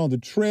blood and all the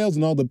trails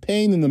and all the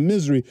pain and the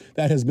misery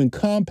that has been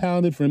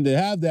compounded for him to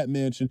have that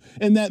mansion,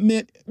 and that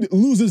man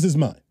loses his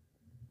mind.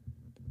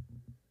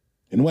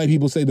 And white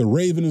people say the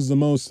raven is the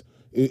most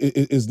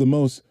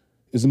evilest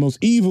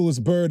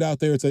bird out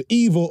there. It's an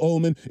evil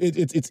omen.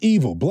 It's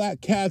evil. Black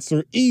cats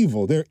are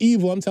evil. They're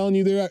evil. I'm telling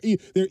you,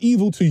 they're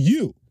evil to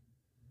you.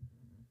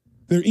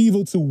 They're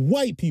evil to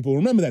white people.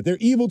 Remember that. They're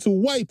evil to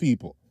white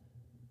people.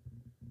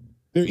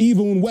 They're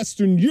evil in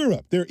Western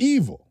Europe. They're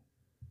evil.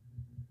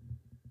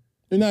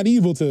 They're not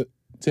evil to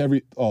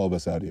all of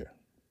us out here.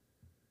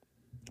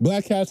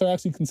 Black cats are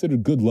actually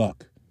considered good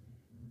luck.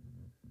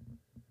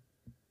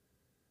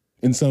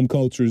 In some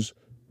cultures,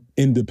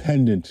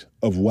 independent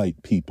of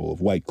white people,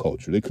 of white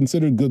culture. They're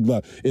considered good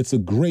luck. It's a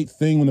great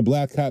thing when a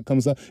black cat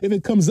comes up. If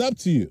it comes up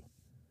to you,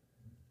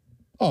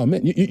 oh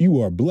man,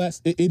 you are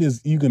blessed.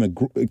 You're going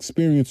to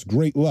experience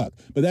great luck.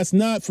 But that's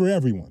not for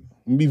everyone.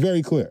 Let me be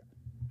very clear.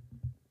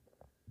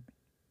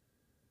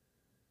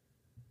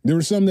 There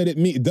are some that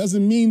it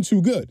doesn't mean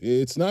too good.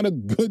 It's not a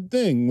good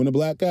thing when a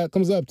black cat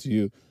comes up to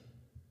you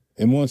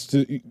and wants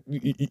to,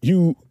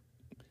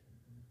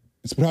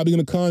 it's probably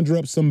going to conjure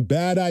up some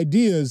bad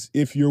ideas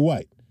if you're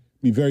white.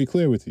 Be very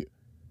clear with you.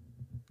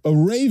 A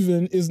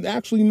raven is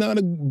actually not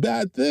a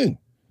bad thing.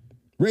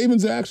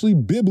 Ravens are actually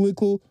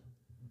biblical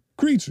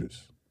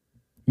creatures.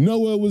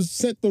 Noah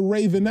sent the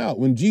raven out.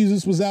 When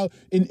Jesus was out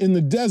in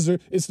the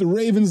desert, it's the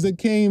ravens that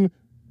came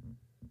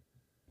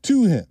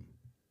to him.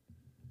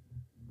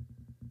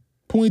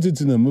 Pointed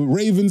to them.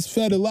 Ravens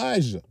fed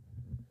Elijah.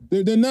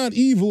 They're not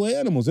evil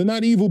animals. They're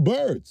not evil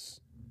birds.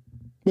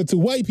 But to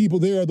white people,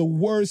 they are the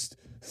worst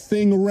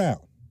thing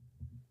around.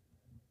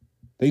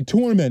 They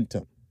torment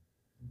them.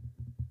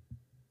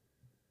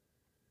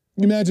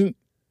 Imagine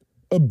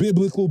a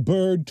biblical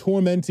bird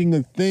tormenting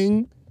a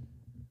thing.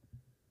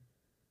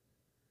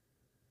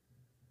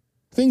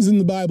 Things in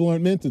the Bible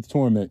aren't meant to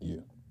torment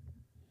you.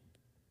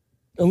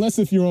 Unless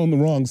if you're on the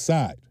wrong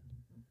side.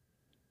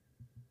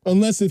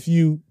 Unless if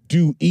you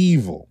do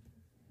evil.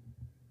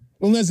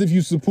 Unless if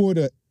you support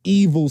an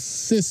evil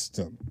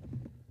system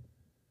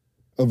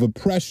of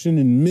oppression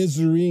and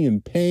misery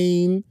and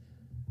pain.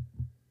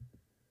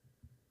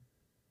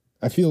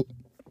 I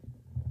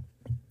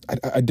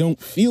don't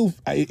feel,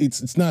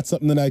 it's not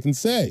something that I can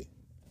say.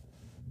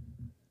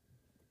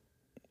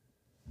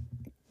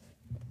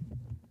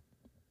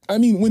 I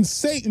mean, when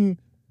Satan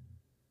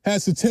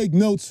has to take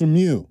notes from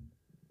you,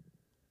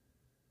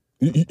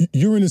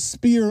 you're in a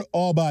spear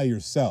all by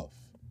yourself.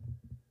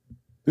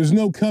 There's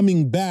no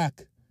coming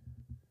back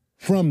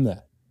from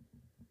that.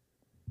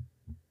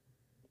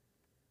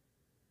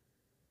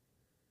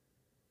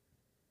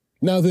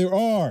 Now,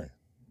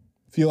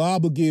 feel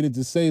obligated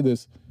to say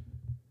this,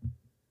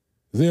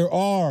 there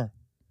are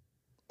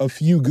a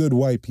few good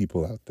white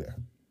people out there.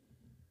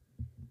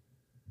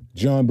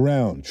 John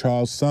Brown,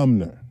 Charles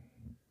Sumner.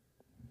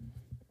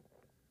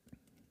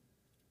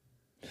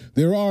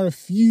 There are a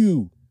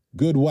few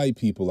good white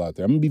people out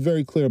there. I'm going to be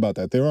very clear about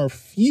that. There are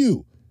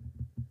few,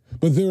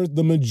 but they're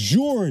the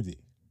majority.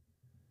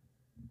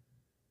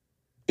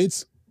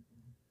 It's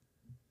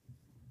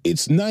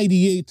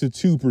 98 to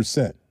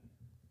 2%.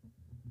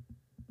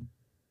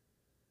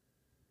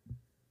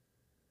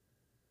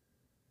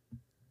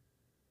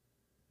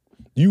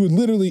 You would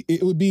literally,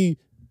 it would be,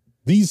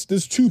 this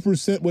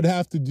 2% would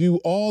have to do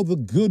all the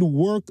good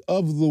work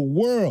of the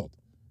world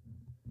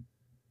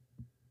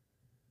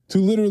to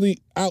literally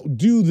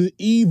outdo the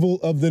evil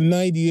of the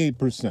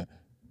 98%.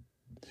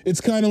 It's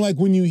kind of like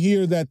when you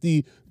hear that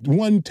the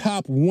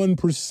top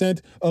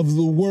 1% of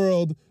the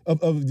world,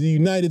 of the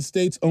United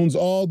States, owns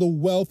all the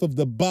wealth of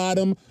the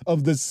bottom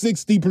of the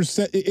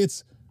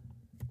 60%.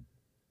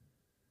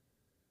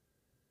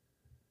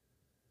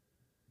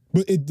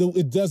 But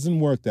it doesn't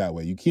work that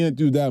way. You can't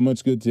do that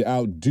much good to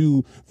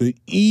outdo the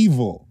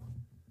evil,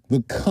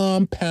 the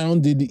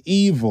compounded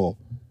evil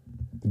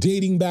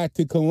dating back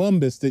to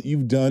Columbus that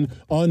you've done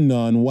on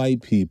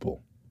non-white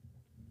people,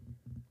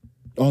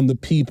 on the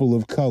people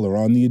of color,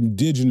 on the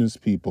indigenous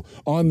people,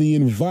 on the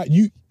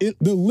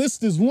the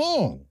list is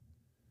long.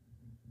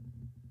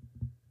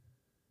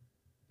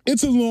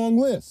 It's a long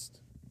list.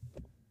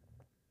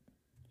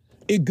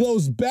 It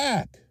goes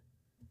back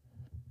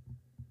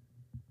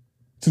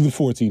to the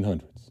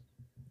 1400s.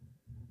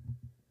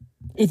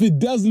 If it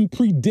doesn't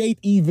predate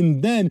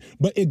even then,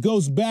 but it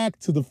goes back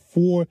to the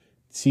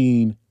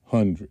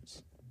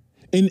 1400s.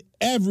 And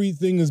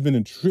everything has been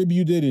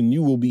attributed, and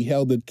you will be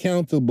held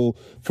accountable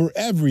for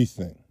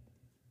everything.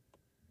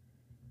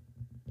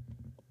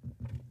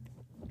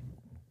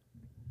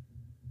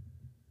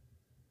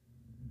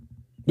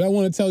 But I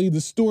want to tell you, the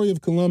story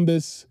of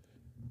Columbus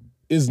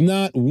is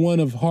not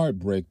one of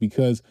heartbreak,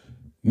 because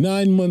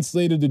 9 months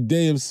later, the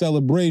day of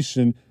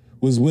celebration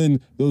was when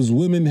those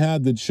women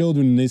had the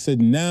children, and they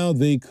said now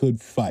they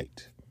could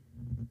fight.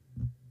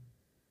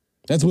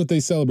 That's what they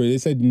celebrated. They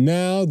said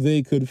now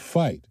they could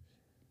fight.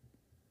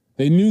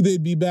 They knew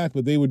they'd be back,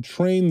 but they would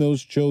train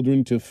those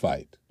children to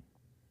fight.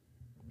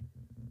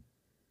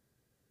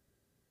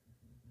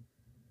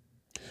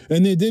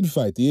 And they did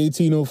fight. The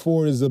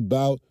 1804 is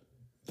about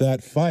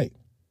that fight.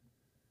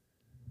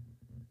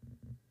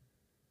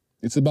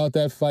 It's about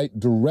that fight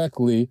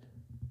directly,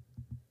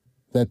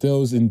 that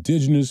those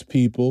indigenous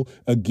people,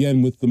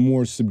 again with the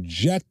more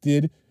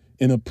subjected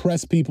and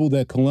oppressed people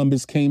that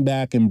Columbus came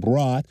back and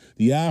brought,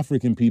 the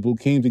African people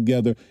came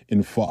together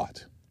and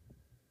fought.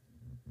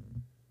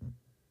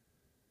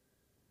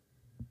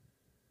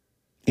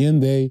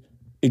 And they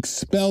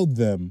expelled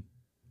them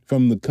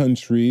from the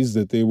countries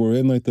that they were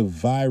in, like the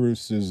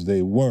viruses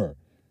they were.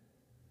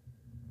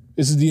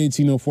 This is the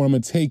 1804. I'm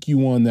going to take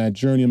you on that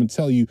journey. I'm going to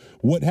tell you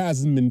what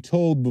hasn't been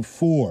told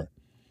before.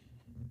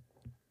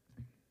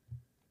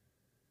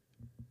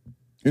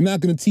 They're not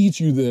going to teach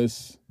you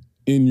this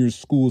in your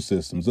school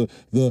systems.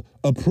 The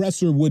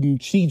oppressor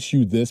wouldn't teach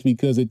you this,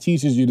 because it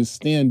teaches you to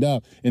stand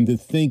up and to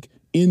think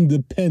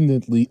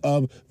independently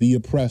of the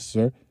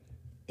oppressor.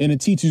 And it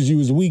teaches you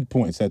his weak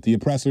points, that the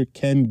oppressor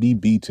can be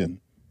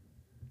beaten.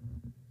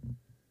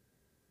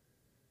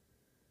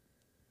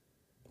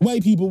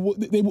 White people,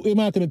 they're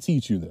not going to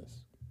teach you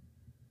this.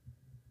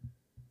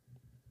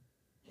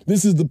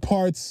 This is the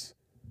parts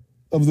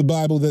of the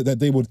Bible that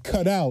they would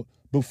cut out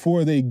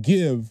before they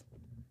give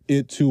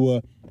it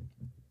to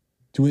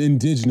an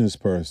indigenous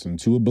person,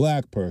 to a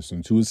black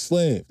person, to a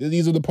slave.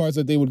 These are the parts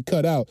that they would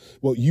cut out.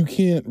 Well, you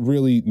can't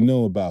really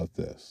know about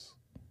this.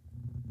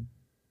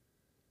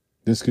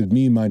 This could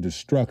mean my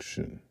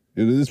destruction.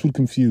 This would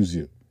confuse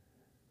you.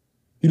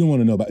 You don't want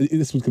to know about it.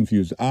 This would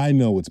confuse you. I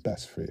know what's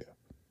best for you.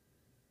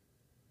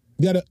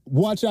 You got to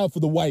watch out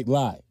for the white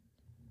lie.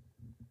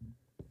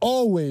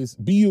 Always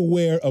be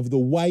aware of the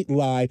white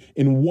lie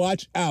and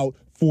watch out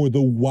for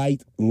the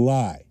white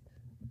lie.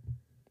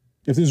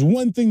 If there's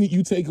one thing that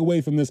you take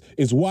away from this,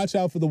 is watch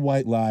out for the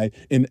white lie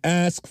and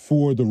ask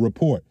for the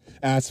report.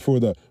 Ask for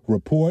the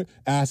report.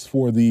 Ask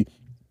for a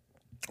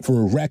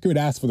record.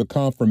 Ask for the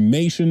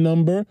confirmation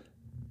number.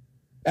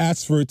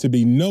 Ask for it to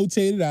be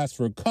notated. Ask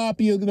for a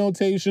copy of the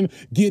notation.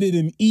 Get it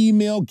in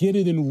email. Get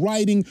it in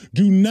writing.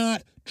 Do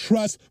not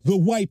trust the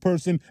white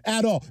person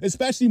at all,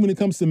 especially when it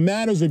comes to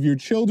matters of your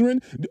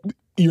children,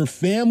 your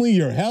family,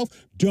 your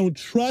health. Don't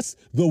trust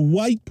the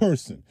white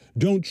person.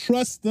 Don't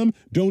trust them.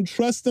 Don't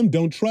trust them.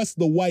 Don't trust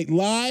the white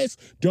lies.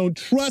 Don't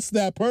trust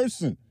that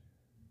person.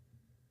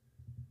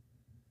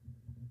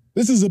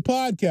 This is a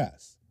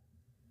podcast.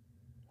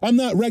 I'm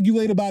not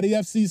regulated by the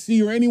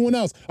FCC or anyone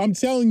else. I'm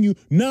telling you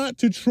not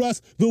to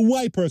trust the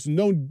white person.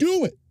 Don't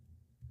do it.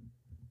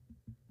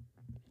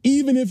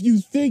 Even if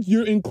you think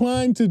you're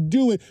inclined to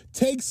do it,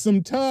 take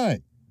some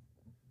time.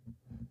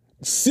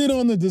 Sit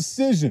on the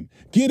decision.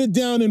 Get it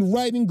down in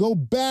writing. Go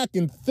back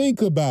and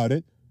think about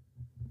it.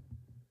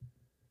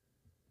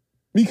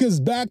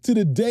 Because back to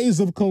the days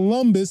of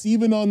Columbus,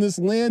 even on this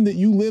land that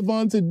you live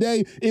on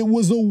today, it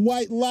was a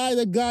white lie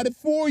that got it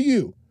for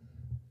you.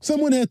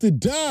 Someone had to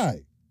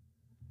die.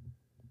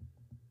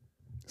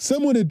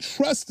 Someone had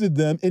trusted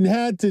them and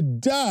had to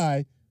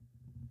die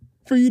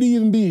for you to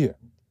even be here.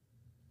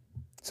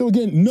 So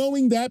again,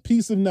 knowing that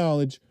piece of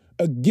knowledge,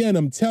 again,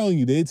 I'm telling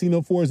you, the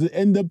 1804 is an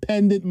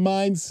independent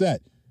mindset.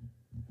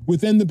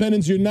 With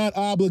independence, you're not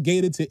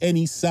obligated to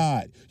any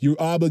side.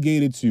 You're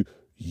obligated to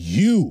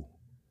you,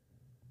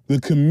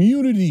 the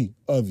community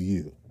of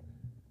you.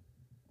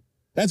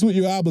 That's what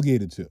you're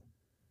obligated to.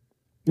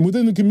 And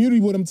within the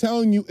community, what I'm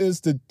telling you is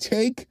to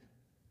take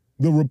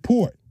the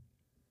report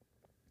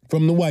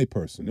from the white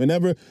person.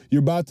 Whenever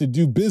you're about to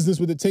do business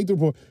with it, take the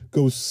report,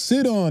 go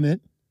sit on it,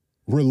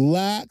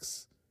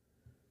 relax,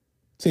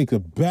 take a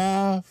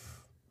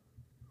bath,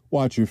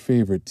 watch your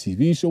favorite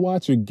TV show,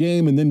 watch your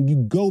game, and then you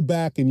go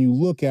back and you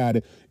look at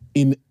it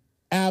in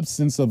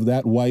absence of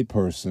that white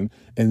person,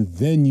 and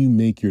then you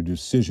make your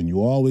decision.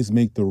 You always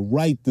make the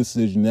right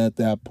decision at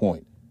that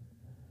point.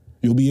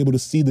 You'll be able to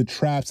see the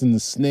traps and the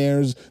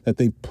snares that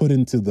they put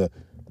into the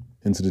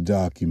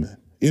document,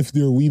 if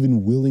they're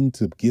even willing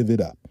to give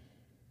it up.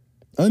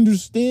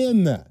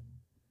 Understand that.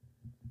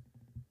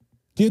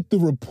 Get the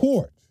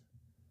report.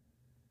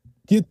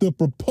 Get the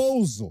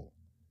proposal.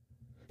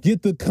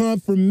 Get the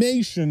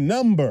confirmation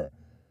number.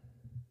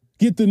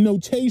 Get the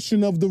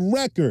notation of the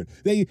record.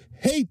 They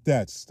hate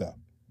that stuff.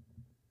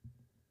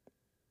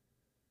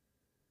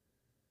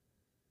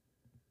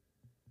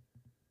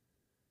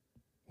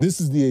 This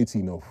is the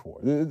 1804.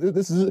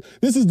 This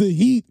is the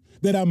heat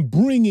that I'm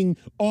bringing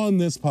on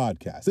this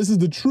podcast. This is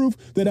the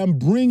truth that I'm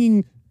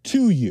bringing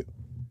to you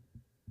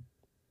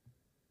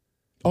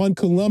on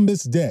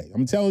Columbus Day.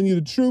 I'm telling you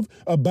the truth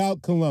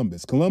about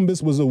Columbus.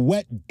 Columbus was a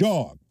wet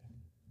dog.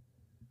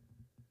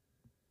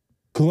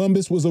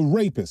 Columbus was a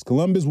rapist.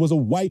 Columbus was a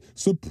white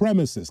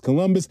supremacist.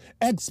 Columbus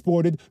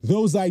exported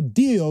those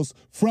ideals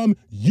from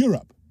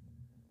Europe.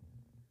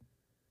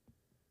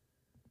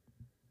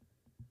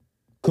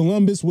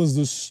 Columbus was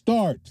the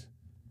start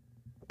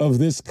of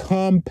this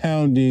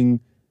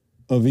compounding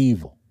of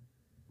evil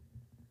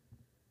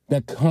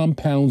that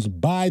compounds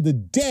by the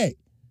day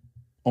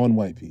on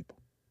white people.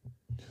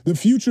 The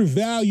future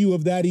value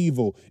of that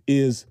evil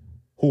is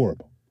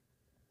horrible.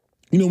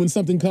 You know, when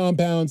something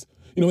compounds,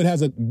 you know, it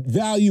has a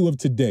value of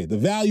today. The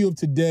value of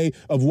today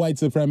of white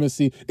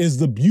supremacy is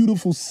the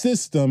beautiful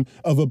system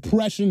of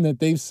oppression that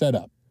they've set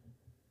up.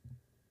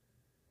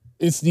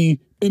 It's the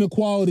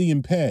inequality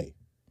in pay.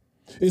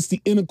 It's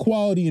the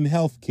inequality in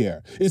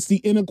healthcare. It's the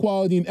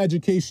inequality in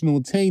educational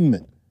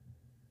attainment.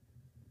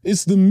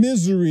 It's the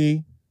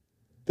misery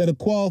that a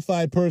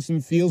qualified person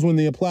feels when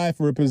they apply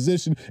for a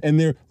position and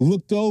they're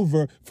looked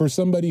over for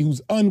somebody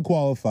who's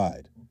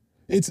unqualified.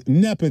 It's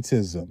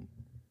nepotism.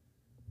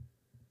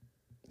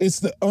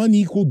 It's the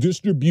unequal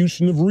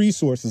distribution of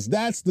resources.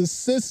 That's the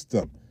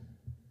system.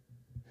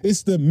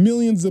 It's the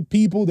millions of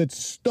people that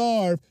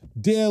starve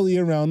daily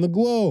around the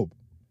globe.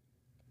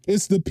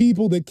 It's the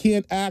people that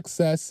can't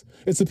access,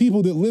 it's the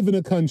people that live in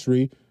a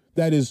country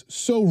that is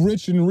so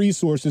rich in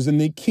resources and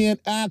they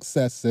can't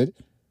access it.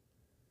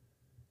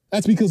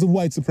 That's because of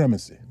white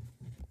supremacy.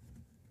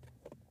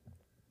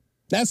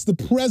 That's the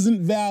present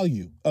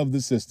value of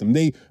the system.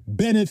 They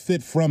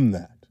benefit from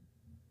that.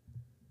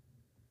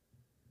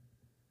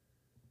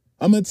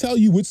 I'm going to tell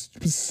you which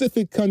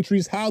specific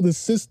countries, how the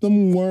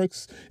system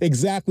works,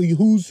 exactly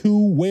who's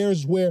who,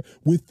 where's where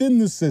within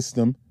the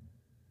system,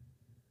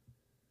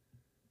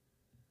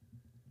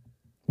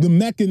 the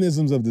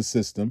mechanisms of the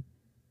system,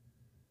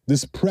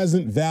 this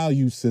present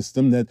value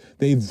system that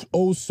they've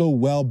oh so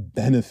well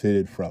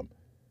benefited from.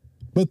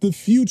 But the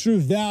future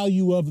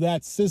value of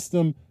that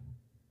system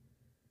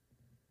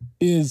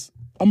is,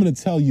 I'm going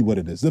to tell you what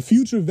it is. The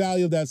future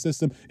value of that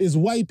system is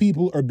white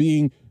people are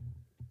being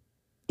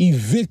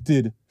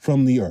evicted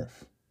from the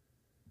earth.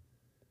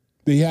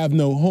 They have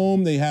no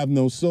home. They have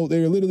no soul.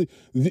 They're literally,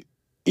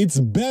 it's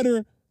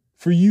better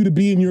for you to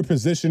be in your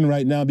position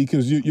right now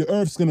because your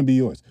earth's going to be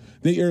yours.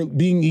 They are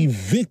being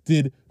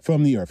evicted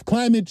from the earth.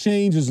 Climate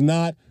change is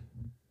not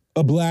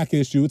a black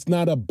issue. It's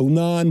not a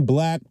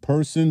non-black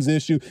person's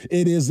issue.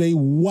 It is a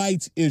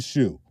white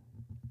issue.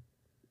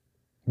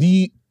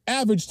 The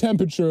average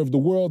temperature of the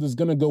world is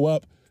going to go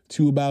up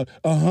to about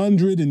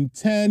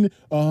 110,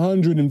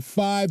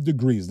 105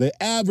 degrees,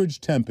 the average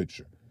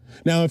temperature.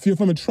 Now, if you're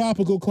from a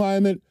tropical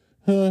climate,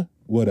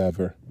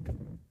 whatever.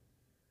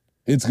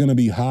 It's going to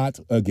be hot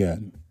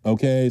again,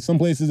 okay? Some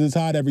places it's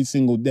hot every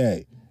single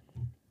day.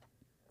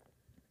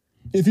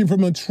 If you're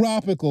from a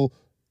tropical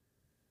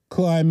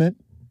climate,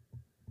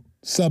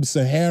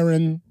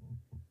 sub-Saharan,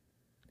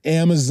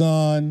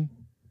 Amazon,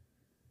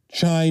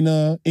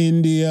 China,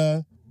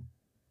 India,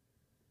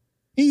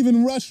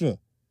 even Russia,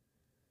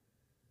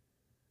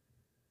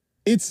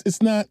 it's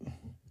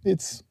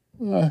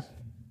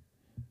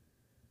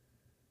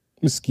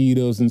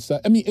mosquitoes and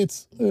stuff. I mean,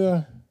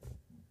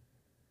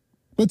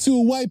 but to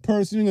a white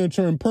person, you're going to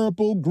turn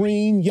purple,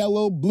 green,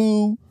 yellow,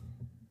 blue.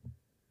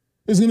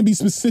 There's going to be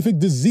specific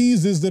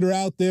diseases that are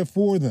out there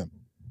for them.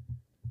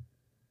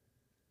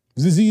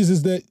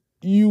 Diseases that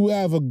you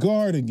have a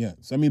guard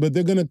against. I mean, but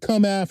they're going to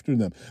come after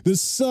them. The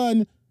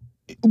sun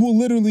will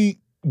literally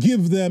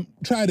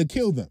try to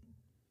kill them.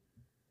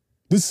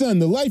 The sun,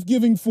 the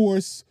life-giving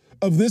force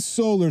of this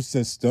solar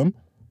system,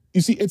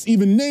 you see, it's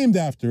even named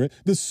after it,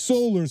 the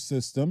solar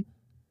system,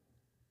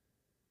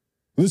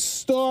 the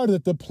star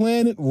that the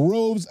planet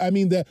roves,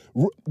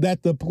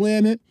 that the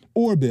planet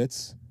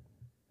orbits,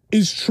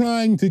 is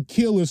trying to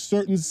kill a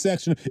certain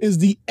section, is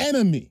the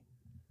enemy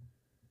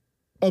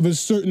of a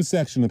certain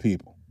section of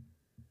people.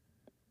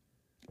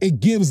 It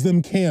gives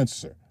them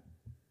cancer.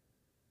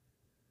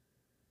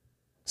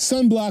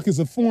 Sunblock is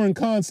a foreign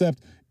concept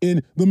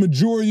in the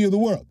majority of the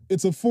world.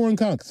 It's a foreign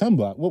concept.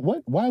 Sunblock,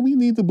 what? Why we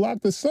need to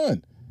block the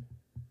sun?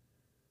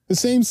 The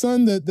same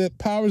sun that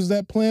powers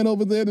that plant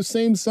over there, the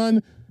same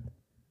sun,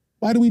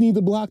 why do we need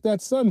to block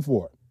that sun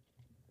for?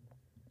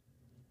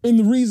 And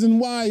the reason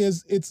why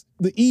is it's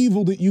the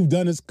evil that you've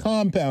done is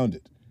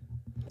compounded.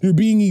 You're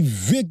being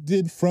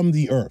evicted from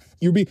the earth.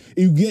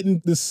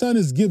 The sun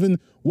has given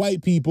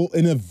white people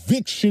an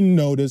eviction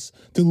notice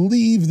to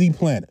leave the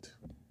planet.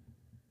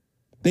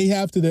 They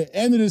have to the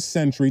end of this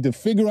century to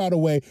figure out a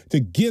way to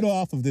get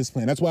off of this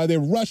planet. That's why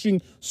they're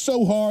rushing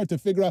so hard to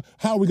figure out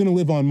how we're going to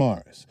live on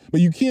Mars.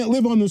 But you can't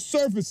live on the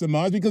surface of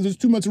Mars because there's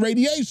too much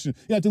radiation.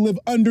 You have to live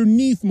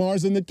underneath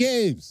Mars in the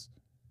caves.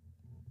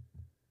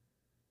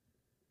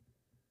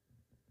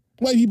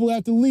 White people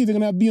have to leave. They're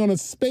going to have to be on a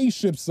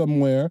spaceship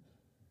somewhere,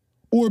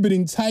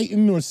 orbiting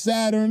Titan or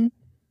Saturn,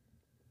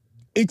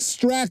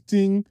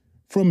 extracting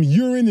from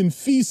urine and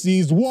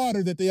feces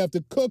water that they have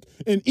to cook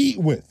and eat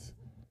with.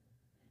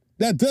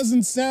 That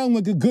doesn't sound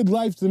like a good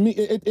life to me.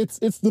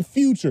 It's the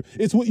future.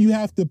 It's what you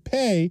have to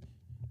pay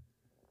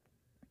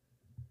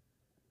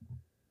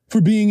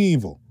for being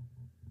evil.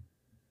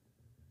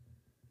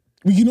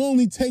 We can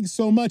only take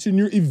so much, and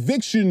your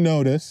eviction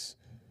notice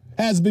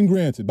has been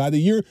granted. By the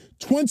year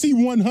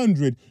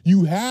 2100,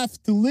 you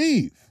have to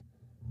leave.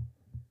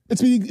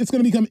 It's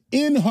going to become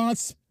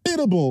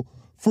inhospitable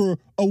for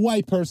a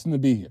white person to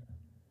be here.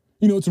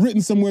 You know, it's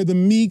written somewhere, the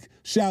meek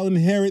shall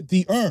inherit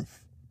the earth.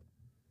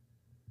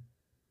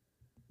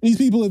 These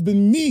people have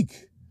been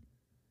meek,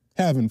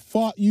 haven't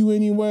fought you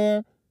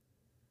anywhere,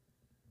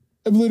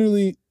 have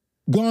literally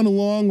gone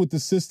along with the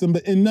system,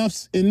 but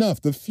enough's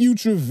enough. The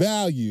future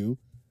value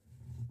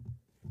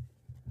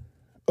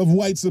of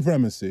white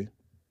supremacy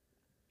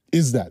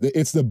is that.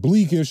 It's the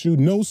bleak issue,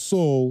 no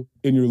soul,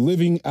 and you're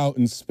living out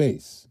in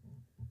space.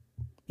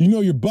 You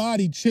know, your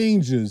body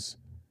changes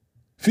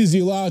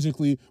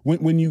physiologically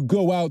when you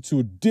go out to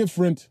a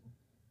different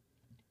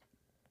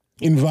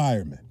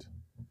environment.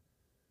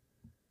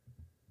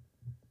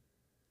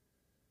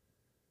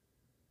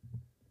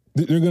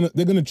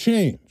 They're gonna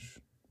change.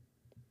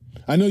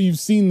 I know you've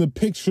seen the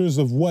pictures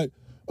of what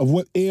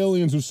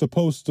aliens are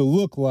supposed to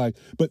look like,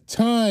 but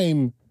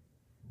time,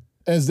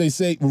 as they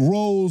say,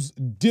 rolls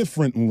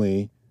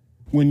differently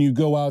when you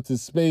go out to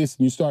space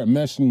and you start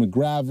meshing with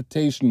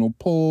gravitational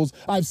pulls.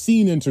 I've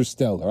seen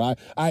Interstellar.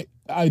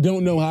 I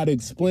don't know how to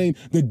explain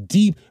the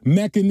deep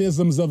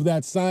mechanisms of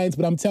that science,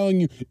 but I'm telling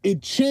you,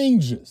 it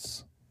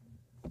changes.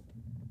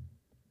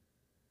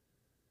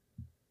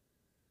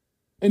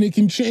 And it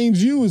can change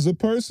you as a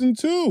person,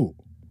 too.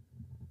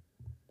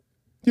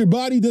 Your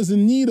body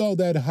doesn't need all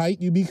that height.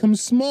 You become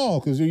small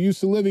because you're used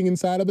to living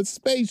inside of a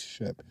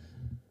spaceship.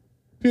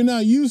 If you're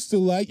not used to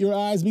light, your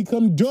eyes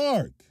become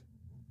dark.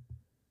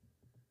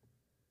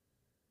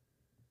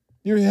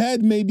 Your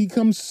head may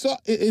become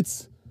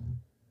it's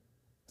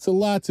a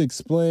lot to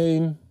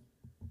explain.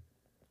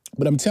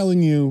 But I'm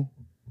telling you,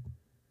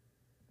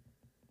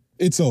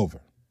 it's over.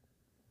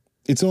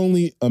 It's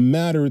only a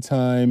matter of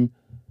time.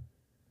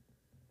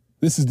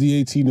 This is the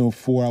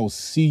 1804. I will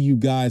see you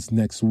guys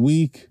next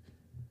week.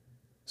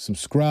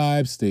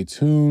 Subscribe, stay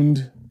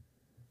tuned.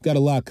 Got a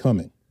lot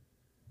coming.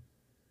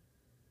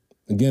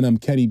 Again, I'm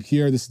Kenny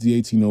Pierre. This is the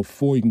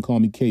 1804. You can call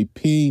me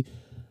KP.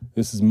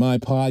 This is my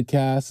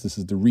podcast. This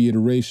is the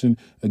reiteration.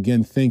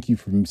 Again, thank you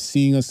for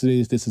seeing us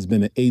today. This has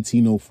been an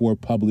 1804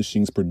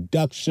 Publishing's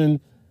production.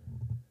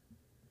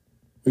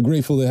 We're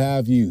grateful to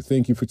have you.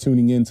 Thank you for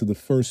tuning in to the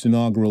first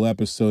inaugural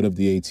episode of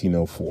the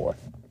 1804.